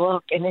of your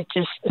book, and it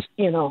just, it's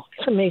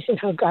amazing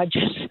how God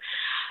just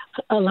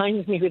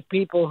aligns me with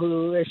people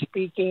who are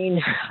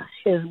speaking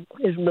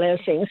His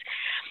blessings.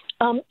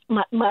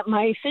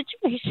 My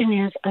situation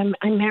is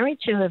I'm married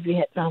to a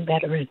Vietnam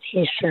veteran.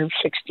 He served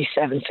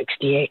 67,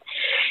 68,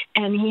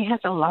 and he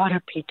has a lot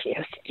of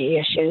PTSD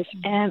issues,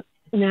 and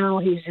now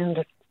he's in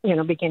the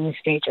beginning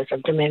stages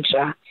of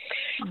dementia.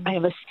 I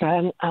have a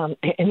son,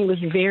 and he was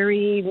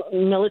very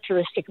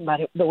militaristic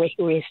about it, the way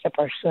he raised up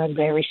our son,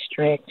 very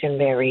strict and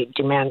very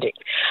demanding.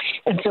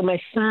 And so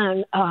my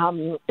son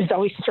is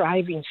always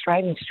striving,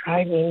 trying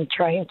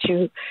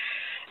to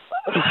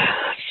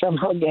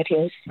somehow get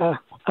his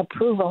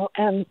approval.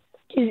 And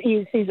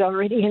he's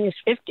already in his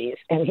 50s,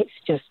 and he's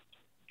just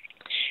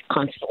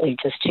constantly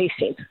just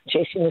chasing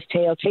his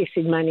tail,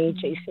 chasing money,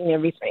 chasing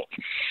everything.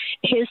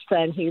 His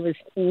son, he was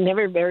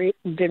never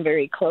been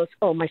very close.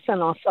 Oh, my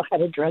son also had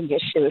a drug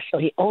issue, so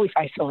he always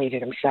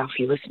isolated himself.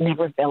 He was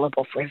never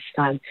available for his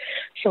son.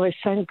 So his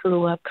son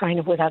grew up kind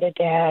of without a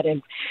dad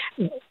and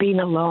being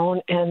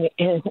alone. And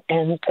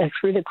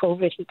through the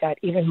COVID, he got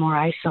even more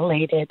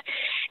isolated.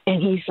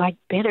 And he's like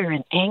bitter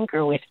and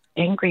angry with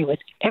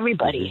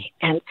everybody.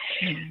 And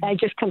I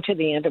just come to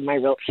the end of my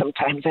rope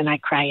sometimes, and I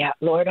cry out,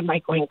 Lord, am I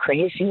going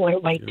crazy?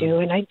 What do I do?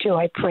 And I do.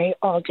 I pray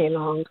all day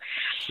long.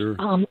 Sure.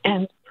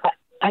 And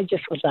I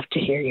just would love to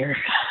hear your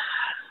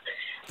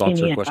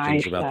thoughts or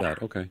questions about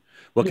that. Okay.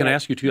 Well, can I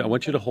ask you too? I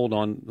want you to hold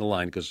on the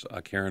line because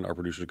Karen, our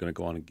producer, is going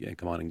to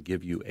come on and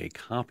give you a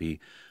copy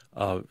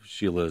of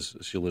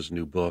Sheila's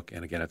new book.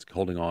 And again, it's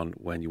Holding On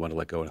When You Want to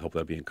Let Go, and I hope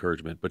that'll be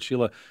encouragement. But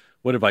Sheila,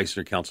 what advice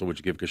or counsel would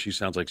you give? Because she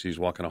sounds like she's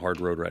walking a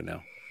hard road right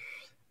now.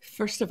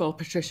 First of all,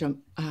 Patricia,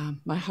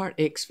 my heart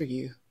aches for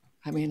you.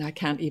 I mean, I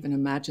can't even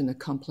imagine the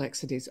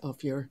complexities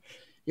of your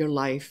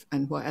life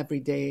and what every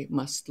day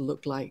must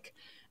look like.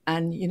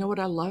 And you know what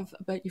I love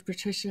about you,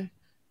 Patricia?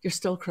 You're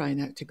still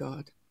crying out to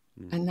God.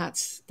 And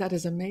that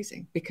is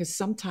amazing, because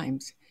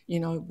sometimes,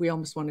 we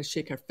almost want to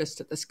shake our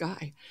fist at the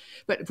sky.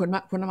 But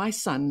when my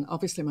son,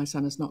 obviously my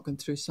son has not gone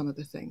through some of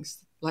the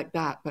things like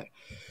that, but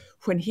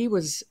when he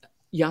was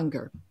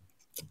younger,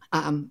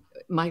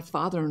 my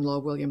father-in-law,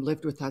 William,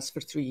 lived with us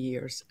for 3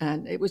 years.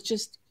 And it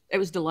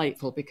was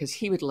delightful because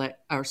he would let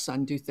our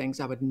son do things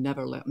I would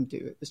never let him do.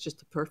 It was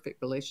just a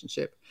perfect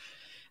relationship.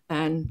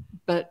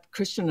 But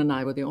Christian and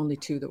I were the only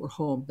two that were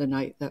home the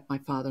night that my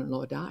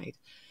father-in-law died.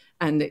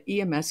 And the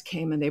EMS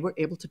came and they were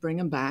able to bring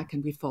him back,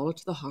 and we followed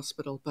to the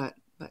hospital, but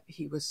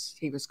he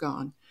was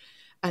gone.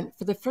 And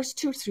for the first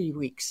 2 or 3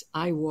 weeks,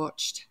 I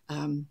watched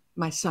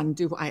my son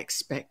do what I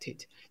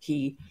expected.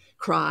 He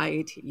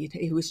cried.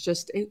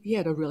 He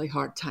had a really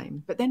hard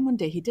time. But then one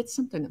day he did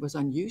something that was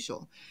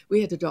unusual.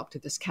 We had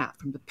adopted this cat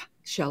from the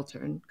shelter,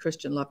 and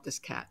Christian loved this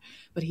cat.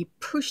 But he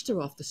pushed her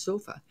off the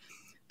sofa.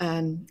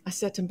 And I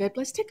said to him, "Babe,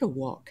 let's take a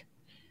walk."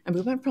 And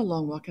we went for a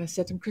long walk. And I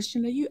said to him,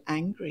 "Christian, are you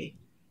angry?"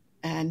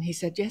 And he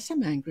said, "Yes,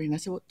 I'm angry." And I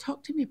said, "Well,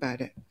 talk to me about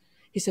it."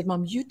 He said,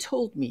 "Mom, you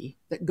told me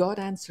that God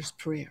answers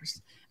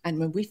prayers. And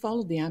when we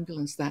followed the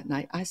ambulance that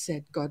night, I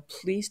said, God,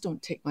 please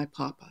don't take my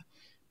papa."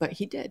 But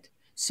he did.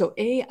 So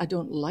A, I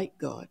don't like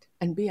God.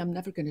 And B, I'm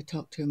never going to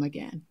talk to him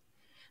again.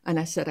 And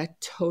I said, I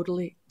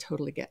totally,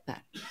 totally get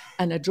that.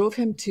 And I drove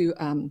him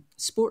to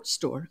sports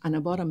store and I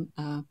bought him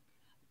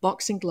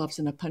boxing gloves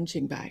and a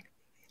punching bag.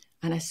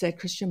 And I said,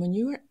 "Christian, when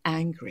you are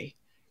angry,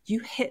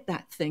 you hit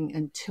that thing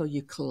until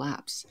you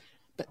collapse.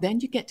 But then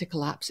you get to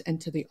collapse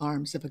into the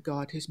arms of a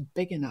God who's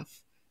big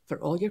enough for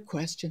all your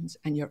questions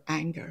and your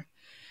anger."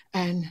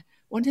 And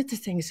one of the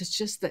things is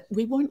just that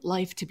we want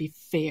life to be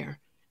fair.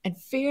 And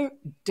fair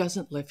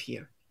doesn't live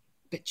here,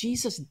 but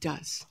Jesus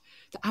does.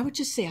 I would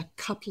just say a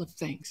couple of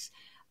things.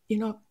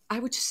 I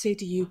would just say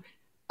to you,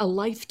 a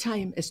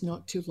lifetime is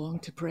not too long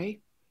to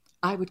pray.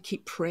 I would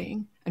keep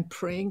praying and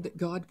praying that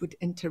God would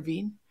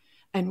intervene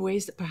in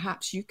ways that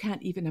perhaps you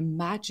can't even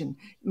imagine,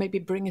 maybe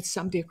bringing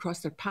somebody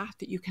across their path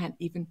that you can't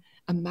even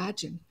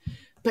imagine.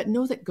 But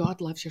know that God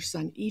loves your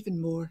son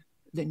even more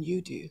than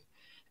you do.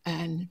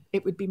 And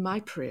it would be my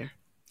prayer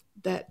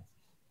that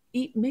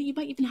you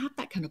might even have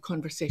that kind of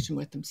conversation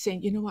with them,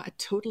 saying, "You know what, I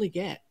totally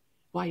get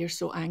why you're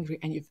so angry,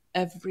 and you've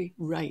every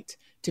right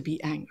to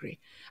be angry."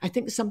 I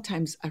think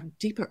sometimes our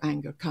deeper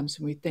anger comes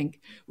when we think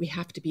we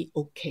have to be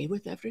okay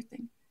with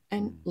everything.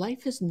 And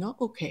life is not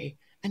okay,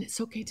 and it's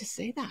okay to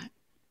say that.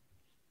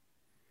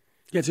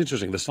 Yeah, it's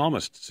interesting. The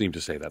psalmist seemed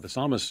to say that. The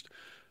psalmist,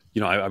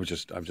 I was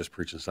just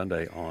preaching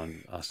Sunday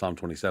on Psalm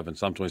 27.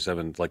 Psalm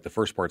 27, like the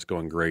first part's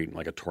going great, and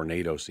like a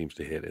tornado seems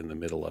to hit in the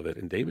middle of it.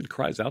 And David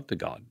cries out to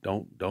God,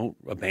 "Don't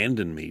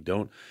abandon me.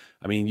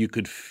 You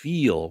could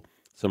feel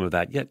some of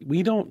that. Yet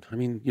we don't.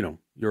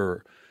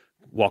 You're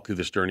walk through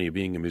this journey of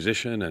being a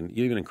musician, and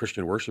even in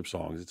Christian worship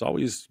songs, it's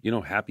always,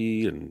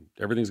 happy and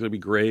everything's going to be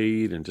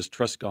great and just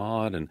trust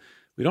God. And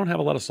we don't have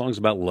a lot of songs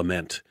about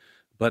lament.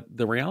 But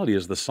the reality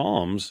is the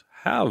Psalms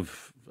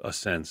have a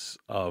sense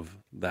of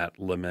that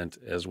lament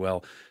as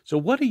well. So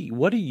what do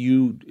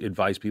you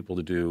advise people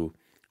to do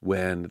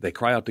when they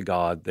cry out to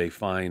God, they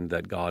find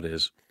that God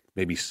is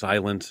maybe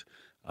silent?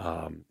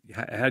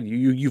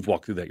 You've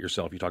walked through that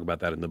yourself. You talk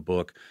about that in the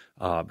book,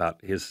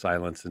 about his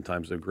silence in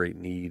times of great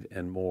need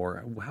and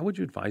more. How would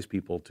you advise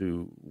people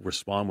to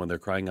respond when they're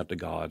crying out to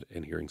God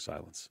and hearing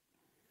silence?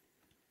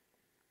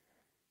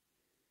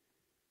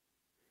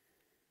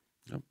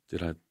 Oh,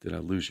 did I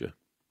lose you?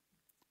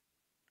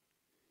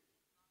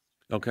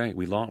 Okay,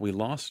 we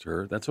lost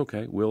her. That's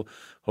okay.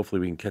 Hopefully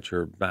we can catch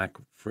her back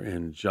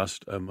in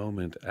just a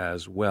moment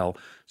as well.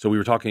 So we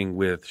were talking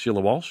with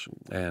Sheila Walsh,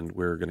 and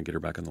we're going to get her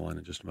back on the line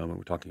in just a moment.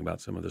 We're talking about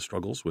some of the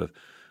struggles with,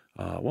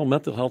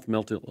 mental health,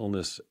 mental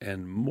illness,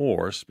 and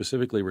more.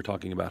 Specifically, we're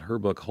talking about her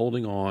book,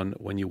 Holding On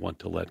When You Want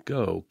to Let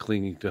Go,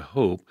 Clinging to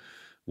Hope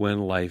When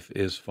Life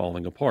is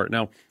Falling Apart.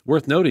 Now,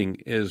 worth noting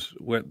is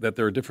that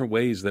there are different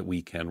ways that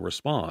we can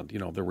respond.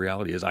 The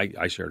reality is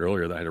I shared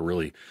earlier that I had a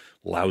really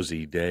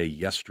lousy day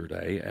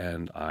yesterday,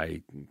 and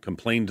I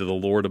complained to the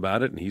Lord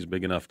about it, and he's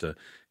big enough to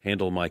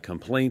handle my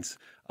complaints.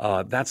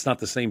 That's not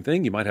the same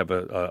thing. You might have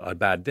a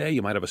bad day.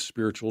 You might have a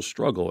spiritual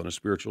struggle, and a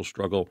spiritual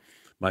struggle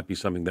might be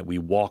something that we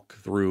walk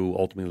through,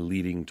 ultimately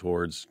leading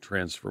towards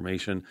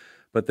transformation.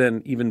 But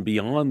then even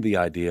beyond the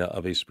idea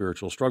of a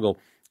spiritual struggle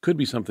could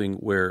be something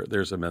where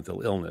there's a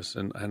mental illness.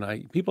 And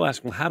people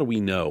ask, well, how do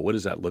we know? What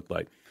does that look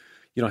like?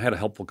 I had a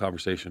helpful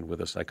conversation with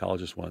a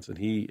psychologist once, and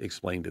he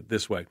explained it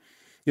this way.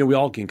 We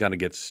all can kind of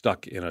get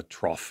stuck in a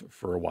trough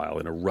for a while,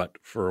 in a rut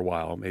for a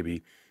while.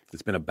 Maybe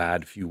it's been a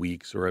bad few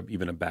weeks or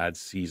even a bad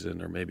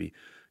season, or maybe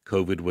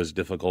COVID was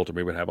difficult, or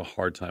maybe we have a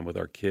hard time with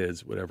our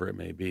kids, whatever it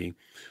may be.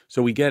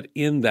 So we get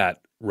in that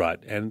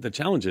rut. And the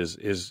challenge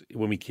is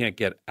when we can't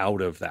get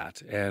out of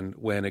that. And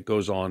when it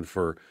goes on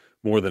for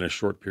more than a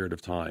short period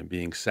of time.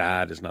 Being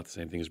sad is not the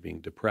same thing as being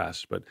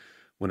depressed, but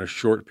when a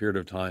short period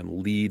of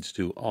time leads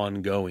to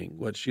ongoing,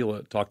 what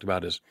Sheila talked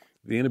about is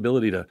the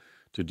inability to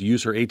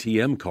use her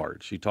ATM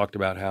card. She talked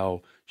about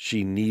how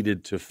she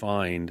needed to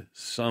find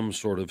some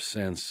sort of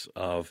sense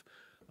of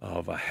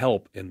a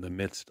help in the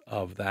midst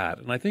of that.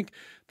 And I think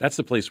that's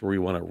the place where we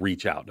want to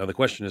reach out. Now, the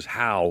question is,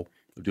 how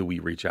do we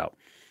reach out?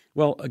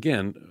 Well,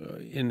 again,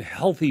 in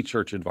healthy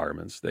church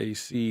environments, they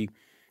see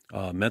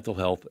mental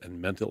health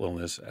and mental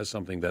illness as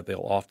something that they'll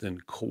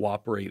often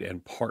cooperate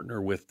and partner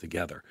with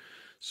together.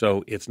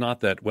 So it's not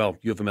that, well,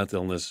 you have a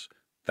mental illness,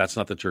 that's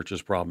not the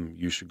church's problem,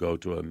 you should go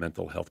to a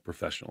mental health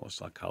professional, a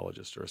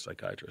psychologist or a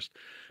psychiatrist.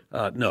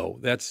 No,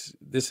 this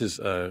is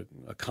a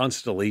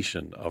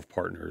constellation of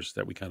partners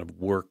that we kind of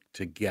work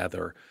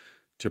together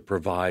to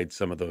provide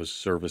some of those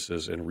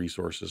services and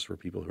resources for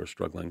people who are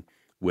struggling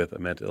with a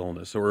mental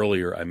illness. So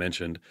earlier I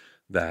mentioned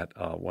that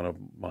one of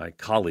my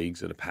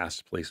colleagues at a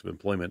past place of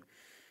employment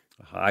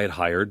I had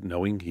hired,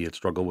 knowing he had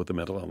struggled with a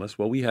mental illness.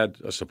 Well, we had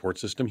a support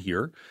system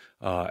here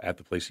at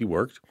the place he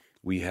worked.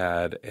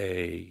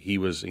 He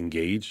was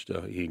engaged.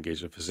 He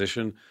engaged a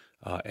physician,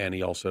 and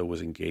he also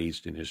was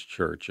engaged in his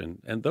church.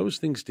 And those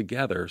things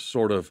together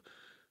sort of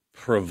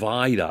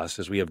provide us,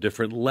 as we have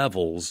different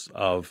levels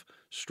of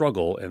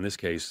struggle, in this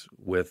case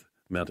with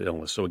mental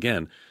illness. So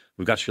again,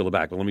 we've got Sheila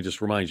back, but let me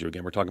just remind you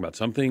again, we're talking about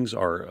some things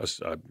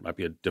might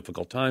be a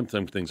difficult time.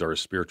 Some things are a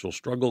spiritual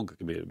struggle,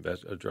 can be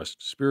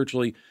addressed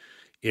spiritually.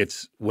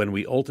 It's when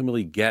we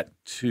ultimately get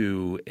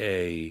to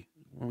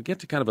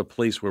kind of a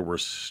place where we're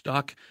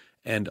stuck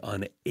and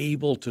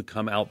unable to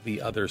come out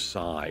the other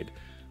side.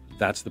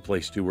 That's the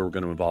place, too, where we're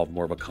going to involve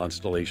more of a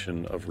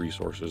constellation of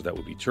resources. That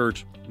would be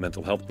church,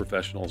 mental health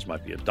professionals,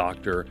 might be a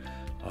doctor,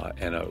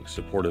 and a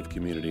supportive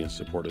community and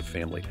supportive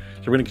family. So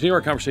we're going to continue our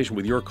conversation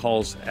with your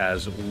calls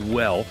as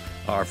well.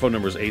 Our phone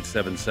number is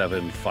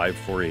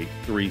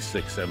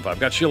 877-548-3675. I've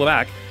got Sheila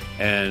back,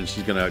 and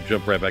she's going to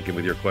jump right back in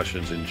with your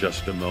questions in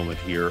just a moment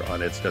here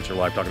on Ed Stetzer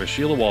Live, talking to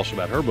Sheila Walsh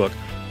about her book,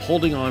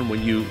 Holding On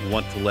When You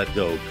Want to Let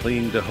Go,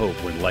 Clinging to Hope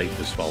When Life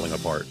is Falling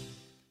Apart.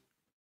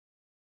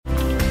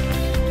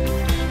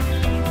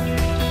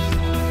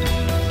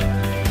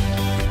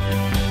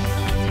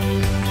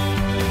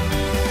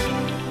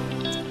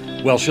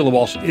 Well, Sheila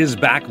Walsh is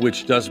back,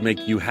 which does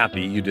make you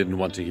happy. You didn't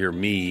want to hear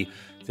me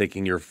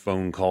taking your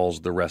phone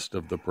calls the rest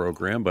of the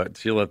program. But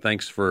Sheila,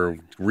 thanks for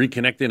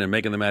reconnecting and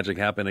making the magic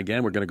happen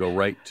again. We're going to go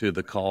right to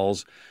the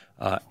calls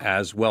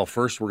as well.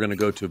 First, we're going to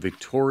go to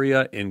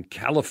Victoria in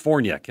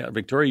California.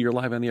 Victoria, you're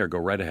live on the air. Go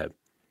right ahead.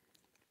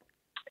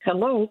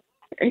 Hello.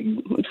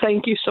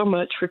 Thank you so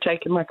much for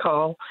taking my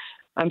call.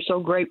 I'm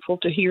so grateful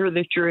to hear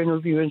that you're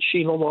interviewing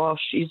Sheila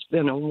Walsh. She's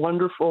been a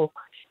wonderful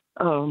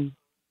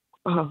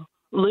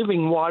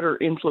living water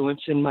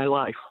influence in my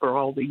life for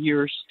all the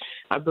years.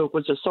 I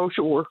was a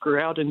social worker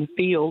out in the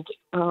field.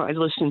 I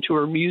listened to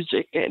her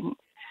music and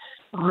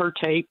her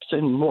tapes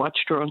and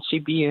watched her on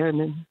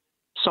CBN and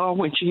saw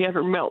when she had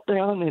her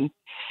meltdown and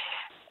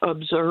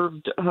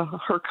observed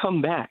her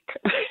comeback.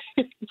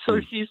 So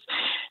she's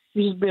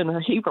been a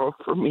hero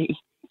for me.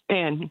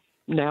 And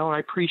now I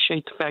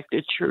appreciate the fact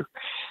that you're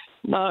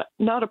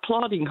not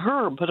applauding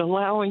her, but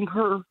allowing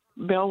her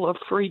bell of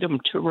freedom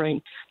to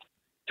ring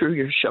through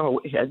your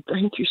show, Ed.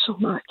 Thank you so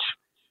much.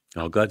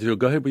 Oh, glad to do it.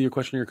 Go ahead with your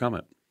question or your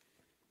comment.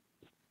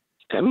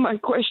 And my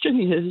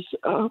question is,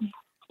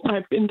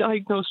 I've been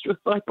diagnosed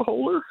with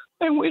bipolar.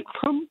 I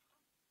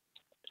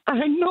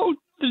know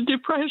the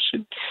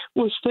depression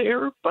was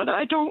there, but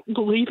I don't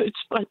believe it's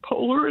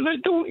bipolar, and I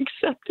don't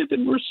accept it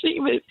and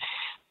receive it,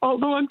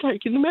 although I'm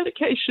taking the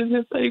medication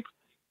that they've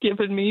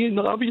given me, and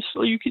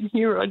obviously you can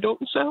hear I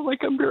don't sound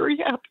like I'm very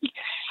happy.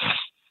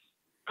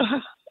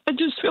 I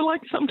just feel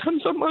like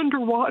sometimes I'm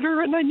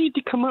underwater and I need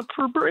to come up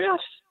for breath,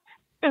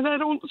 and I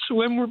don't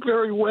swim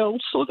very well,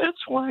 so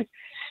that's why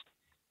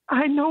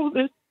I know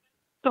that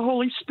the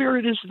Holy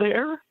Spirit is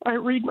there. I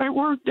read my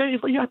word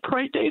daily. I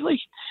pray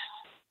daily.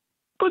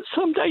 But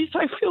some days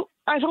I feel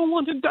I don't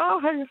want to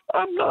die.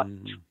 I'm not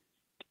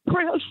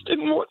depressed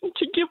and wanting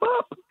to give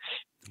up.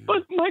 Yeah.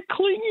 But my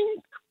clinging,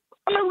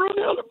 I run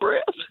out of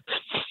breath.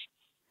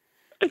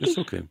 It's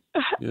okay.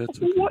 Yeah, it's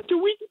okay. What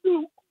do we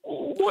do?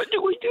 What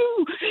do we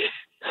do?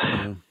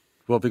 Yeah.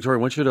 Well, Victoria,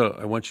 I want you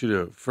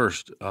to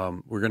first.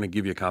 We're going to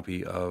give you a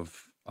copy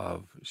of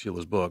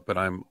Sheila's book, but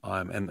and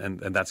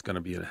that's going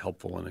to be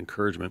helpful and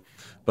encouragement.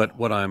 But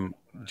what I'm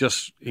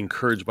just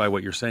encouraged by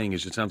what you're saying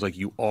is it sounds like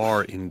you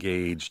are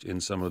engaged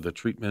in some of the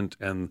treatment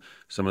and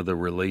some of the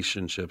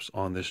relationships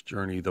on this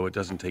journey, though it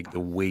doesn't take the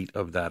weight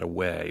of that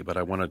away. But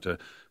I wanted to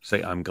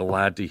say I'm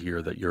glad to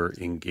hear that you're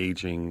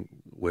engaging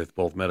with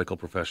both medical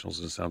professionals,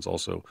 and it sounds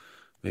also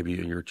maybe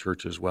in your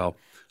church as well.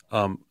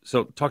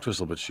 So talk to us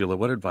a little bit, Sheila.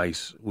 What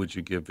advice would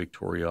you give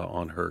Victoria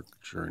on her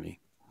journey?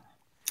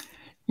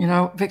 You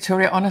know,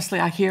 Victoria, honestly,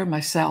 I hear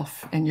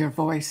myself in your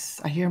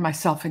voice. I hear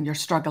myself in your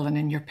struggle and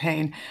in your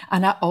pain.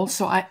 And I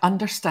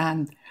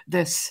understand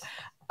this.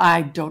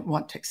 I don't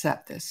want to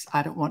accept this.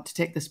 I don't want to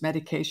take this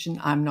medication.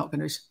 I'm not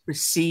going to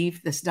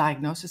receive this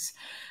diagnosis.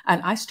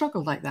 And I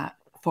struggled like that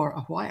for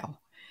a while.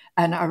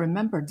 And I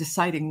remember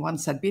deciding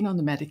once, I'd been on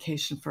the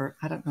medication for,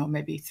 I don't know,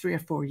 maybe 3 or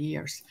 4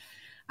 years.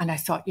 And I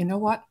thought, you know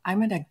what?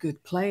 I'm in a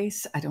good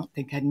place. I don't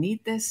think I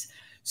need this.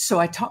 So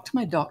I talked to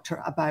my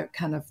doctor about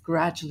kind of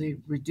gradually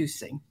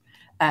reducing.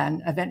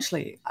 And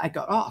eventually I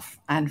got off.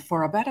 And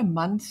for about a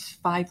month,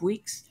 5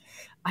 weeks,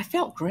 I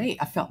felt great.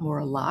 I felt more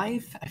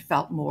alive. I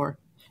felt more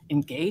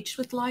engaged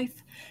with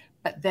life.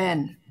 But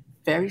then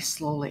very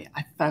slowly,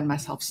 I found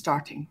myself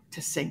starting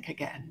to sink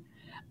again.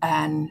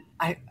 And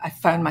I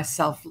found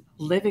myself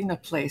living in a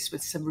place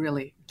with some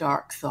really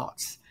dark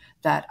thoughts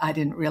that I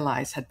didn't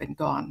realize had been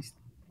gone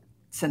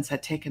since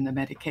I'd taken the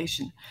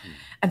medication.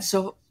 And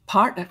so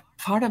part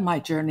of my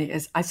journey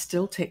is I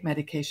still take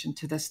medication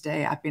to this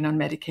day. I've been on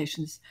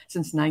medications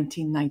since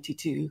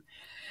 1992.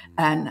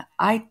 And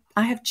I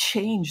have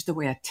changed the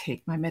way I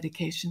take my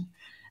medication.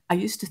 I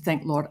used to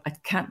think, Lord, I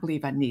can't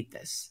believe I need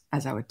this,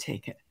 as I would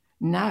take it.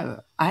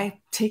 Now I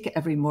take it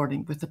every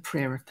morning with a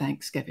prayer of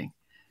thanksgiving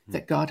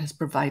that God has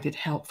provided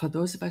help for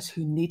those of us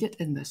who need it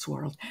in this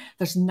world.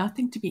 There's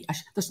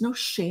there's no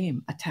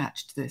shame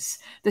attached to this.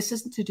 This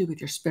isn't to do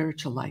with your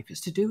spiritual life.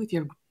 It's to do with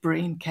your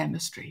brain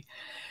chemistry.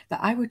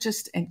 That I would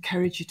just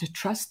encourage you to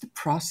trust the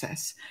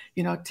process,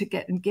 to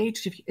get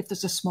engaged. If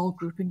there's a small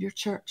group in your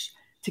church,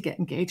 to get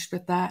engaged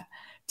with that,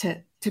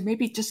 to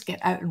maybe just get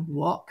out and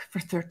walk for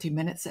 30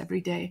 minutes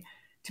every day,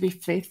 to be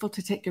faithful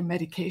to take your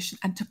medication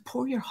and to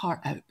pour your heart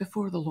out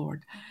before the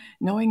Lord,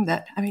 knowing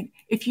that,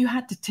 if you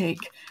had to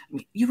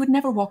you would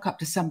never walk up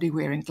to somebody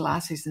wearing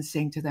glasses and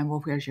saying to them,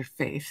 well, where's your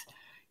faith?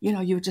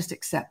 You would just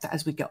accept that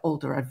as we get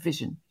older, our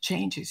vision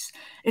changes.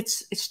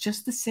 It's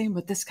just the same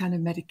with this kind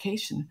of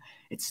medication.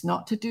 It's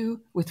not to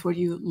do with whether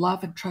you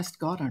love and trust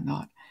God or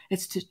not.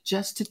 It's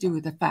just to do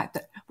with the fact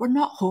that we're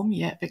not home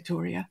yet,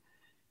 Victoria.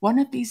 One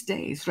of these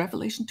days,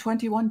 Revelation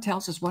 21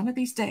 tells us one of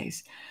these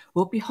days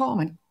we'll be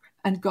home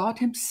and God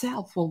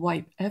himself will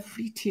wipe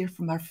every tear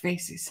from our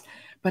faces.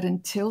 But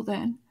until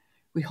then,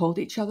 we hold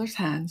each other's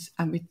hands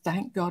and we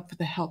thank God for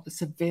the help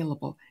that's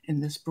available in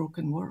this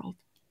broken world.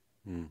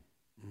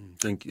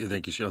 Thank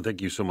you, Sheila.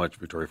 Thank you so much,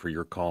 Victoria, for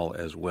your call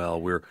as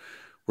well. We're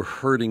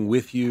hurting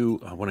with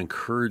you. I want to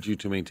encourage you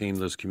to maintain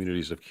those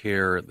communities of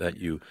care that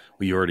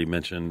we already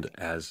mentioned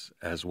as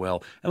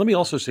well. And let me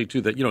also say,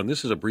 too, that, and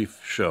this is a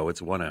brief show.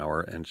 It's 1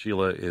 hour, and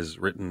Sheila has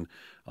written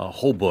a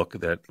whole book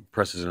that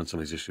presses in on some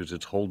of these issues.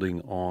 It's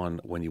Holding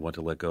On When You Want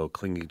to Let Go,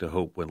 Clinging to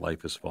Hope When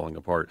Life is Falling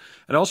Apart.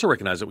 And I also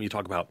recognize that when you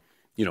talk about,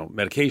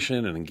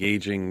 medication and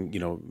engaging,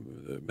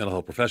 mental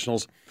health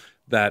professionals,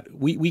 that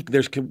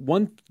there's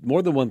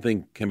more than one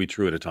thing can be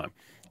true at a time.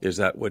 Is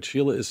that what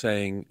Sheila is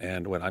saying,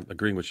 and what I'm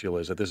agreeing with Sheila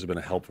is that this has been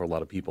a help for a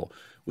lot of people.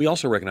 We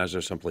also recognize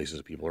there's some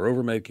places people are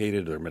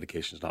over-medicated, their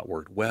medication's not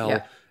worked well.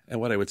 Yeah.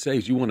 And what I would say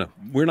is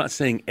we're not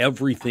saying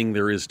everything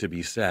there is to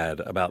be said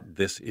about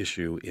this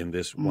issue in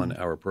this 1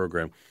 hour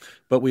program,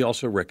 but we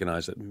also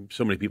recognize that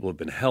so many people have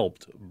been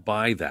helped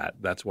by that.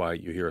 That's why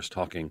you hear us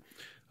talking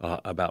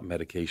about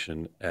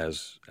medication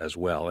as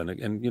well.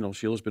 And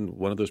Sheila's been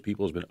one of those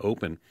people who's been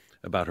open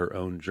about her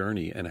own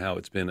journey and how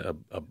it's been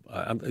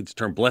it's a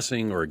term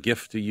blessing or a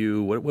gift to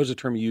you. What was the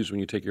term you use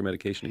when you take your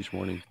medication each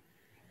morning?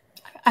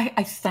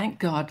 I thank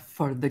God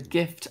for the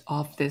gift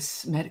of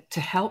this to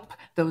help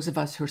those of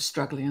us who are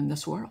struggling in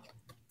this world.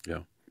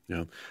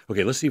 Yeah.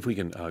 Okay, let's see if we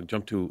can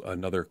jump to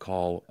another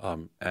call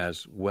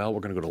as well. We're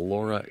going to go to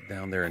Laura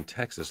down there in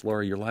Texas.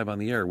 Laura, you're live on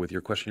the air with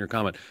your question or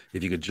comment.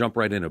 If you could jump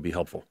right in, it would be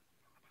helpful.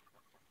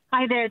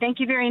 Hi there. Thank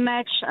you very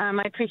much.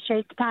 I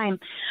appreciate the time.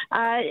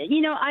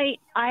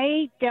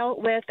 I dealt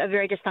with a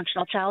very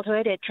dysfunctional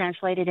childhood. It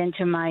translated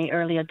into my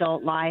early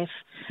adult life.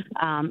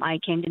 I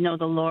came to know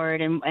the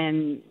Lord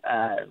and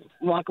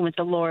walking with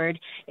the Lord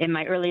in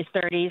my early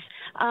 30s.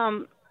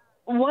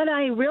 What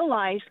I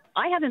realized,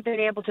 I haven't been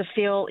able to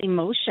feel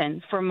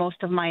emotion for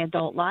most of my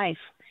adult life,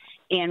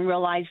 and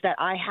realized that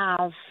I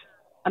have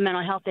a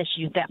mental health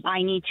issue, that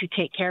I need to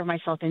take care of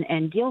myself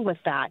and deal with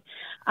that.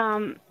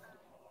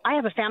 I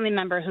have a family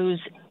member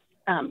who's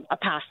a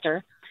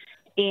pastor,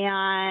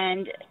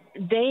 and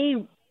they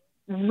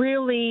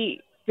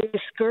really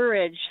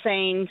discourage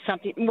saying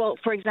something. Well,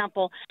 for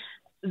example,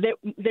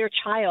 their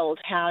child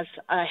has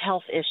a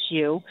health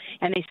issue,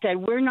 and they said,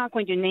 we're not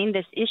going to name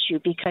this issue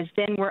because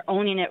then we're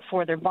owning it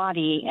for their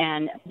body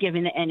and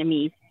giving the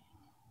enemy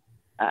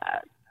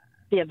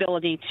the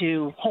ability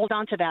to hold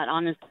on to that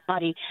on his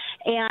body.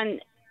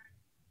 And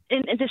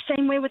in the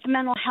same way with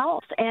mental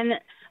health. And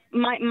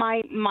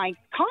my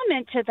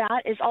comment to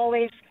that is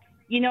always,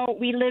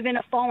 we live in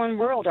a fallen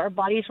world. Our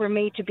bodies were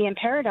made to be in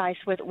paradise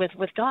with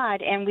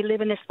God, and we live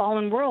in this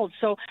fallen world.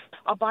 So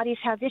our bodies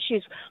have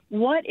issues.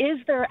 What is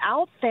there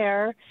out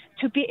there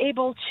to be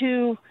able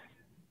to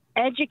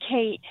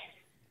educate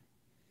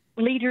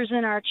leaders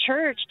in our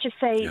church to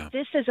say,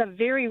 this is a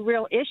very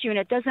real issue, and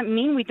it doesn't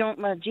mean we don't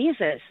love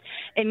Jesus.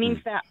 It means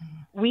that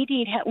we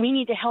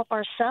need to help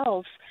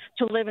ourselves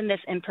to live in this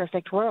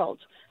imperfect world.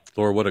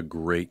 Laura, what a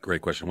great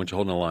question. Why don't you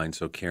hold on the line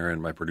so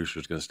Karen, my producer,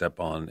 is going to step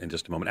on in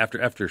just a moment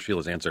after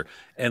Sheila's answer.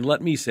 And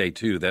let me say,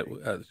 too, that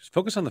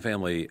Focus on the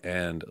Family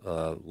and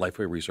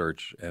Lifeway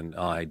Research and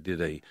I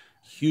did a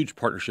huge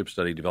partnership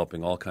study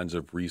developing all kinds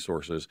of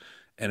resources.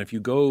 And if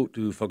you go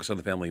to Focus on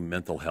the Family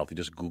Mental Health, you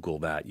just Google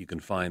that, you can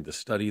find the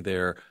study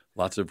there,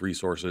 lots of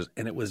resources.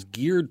 And it was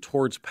geared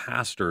towards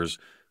pastors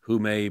who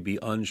may be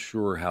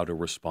unsure how to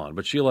respond.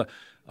 But Sheila,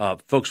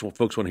 folks want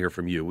to hear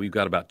from you. We've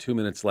got about 2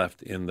 minutes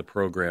left in the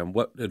program.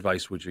 What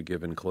advice would you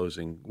give in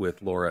closing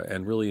with Laura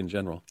and really in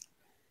general?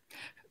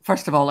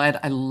 First of all, Ed,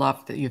 I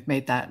love that you've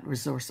made that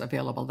resource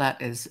available.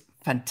 That is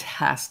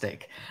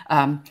fantastic.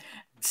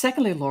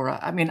 Secondly, Laura,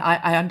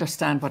 I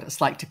understand what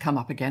it's like to come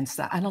up against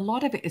that. And a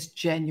lot of it is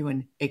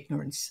genuine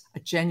ignorance,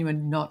 a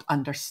genuine not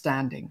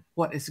understanding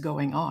what is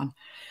going on.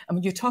 And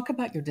when you talk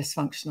about your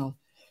dysfunctional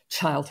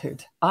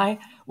childhood,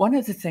 one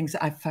of the things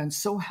that I've found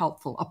so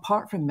helpful,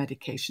 apart from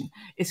medication,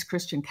 is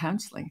Christian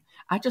counseling.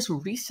 I just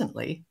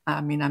recently,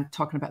 I'm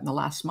talking about in the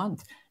last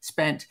month,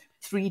 spent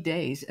 3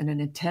 days in an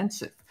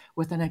intensive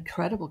with an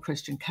incredible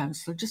Christian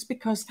counselor, just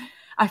because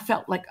I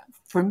felt like,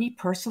 for me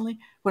personally,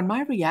 when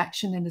my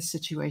reaction in a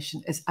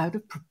situation is out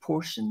of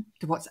proportion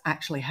to what's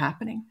actually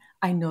happening,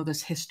 I know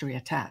there's history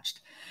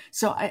attached.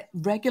 So at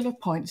regular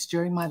points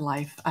during my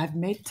life, I've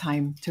made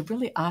time to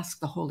really ask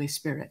the Holy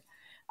Spirit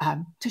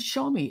to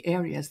show me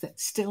areas that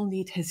still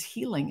need his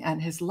healing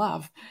and his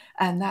love.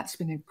 And that's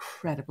been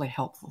incredibly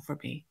helpful for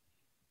me.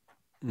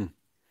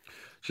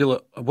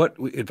 Sheila, what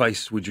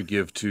advice would you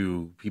give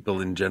to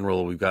people in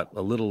general? We've got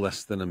a little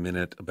less than a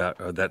minute about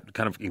that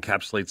kind of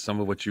encapsulates some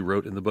of what you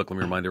wrote in the book. Let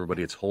me remind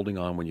everybody, it's holding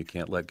on when you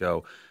can't let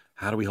go.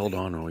 How do we hold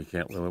on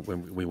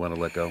when we want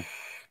to let go?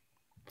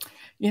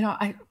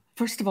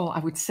 First of all, I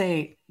would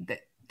say that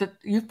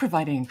you're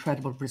providing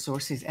incredible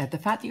resources, Ed. The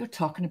fact that you're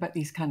talking about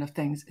these kind of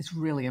things is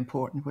really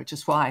important, which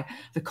is why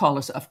the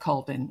callers that have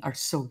called in are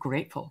so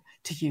grateful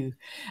to you.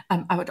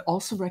 I would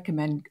also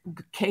recommend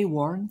Kay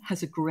Warren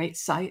has a great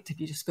site.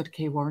 If you just go to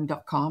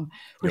kaywarren.com,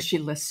 where she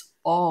lists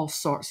all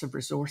sorts of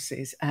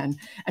resources. And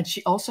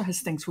she also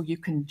has things where you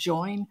can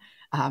join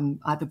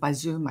either by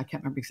Zoom. I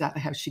can't remember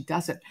exactly how she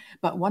does it,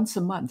 but once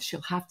a month, she'll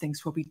have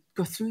things where we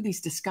go through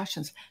these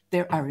discussions.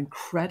 There are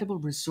incredible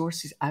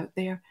resources out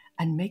there,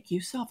 and make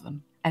use of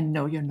them. And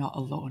know you're not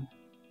alone.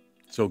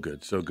 So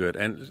good, so good.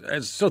 And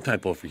I'm so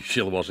thankful for you,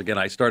 Sheila Walsh. Again,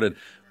 I started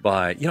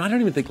by, I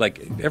don't even think,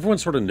 everyone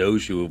sort of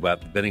knows you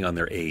about depending on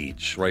their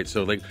age, right?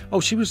 So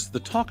she was the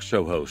talk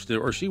show host,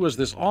 or she was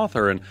this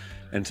author.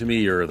 And to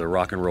me, you're the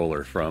rock and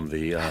roller from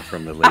the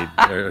late,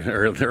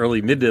 or the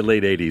early mid to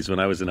late 80s when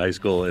I was in high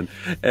school. And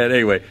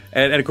anyway,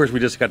 and of course, we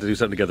just got to do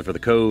something together for the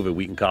Cove at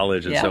Wheaton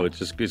College. And so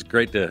it's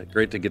great to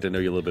get to know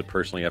you a little bit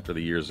personally after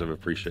the years of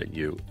appreciating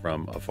you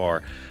from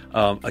afar.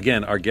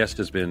 Again, our guest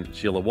has been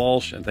Sheila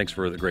Walsh, and thanks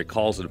for the great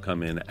calls that have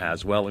come in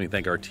as well. Let me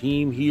thank our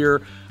team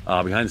here,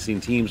 behind the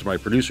scene teams, my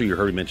producer, you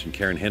heard me mention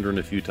Karen Hendren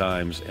a few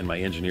times, and my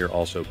engineer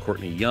also,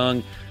 Courtney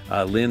Young.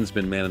 Lynn's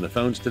been manning the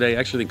phones today.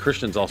 Actually, I think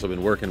Christian's also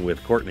been working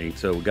with Courtney,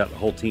 so we've got the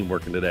whole team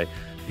working today.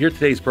 Hear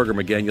today's program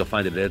again. You'll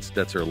find it at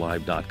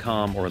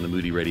edstetzerlive.com or on the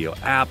Moody Radio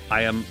app.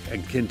 I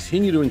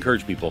continue to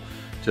encourage people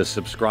to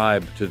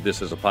subscribe to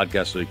this as a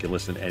podcast so you can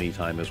listen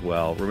anytime as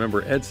well.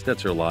 Remember, Ed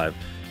Stetzer Live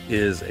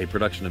is a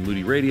production of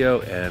Moody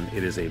Radio, and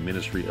it is a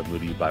ministry of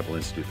Moody Bible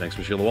Institute. Thanks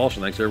for Sheila Walsh,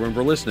 and thanks to everyone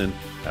for listening.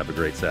 Have a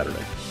great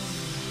Saturday.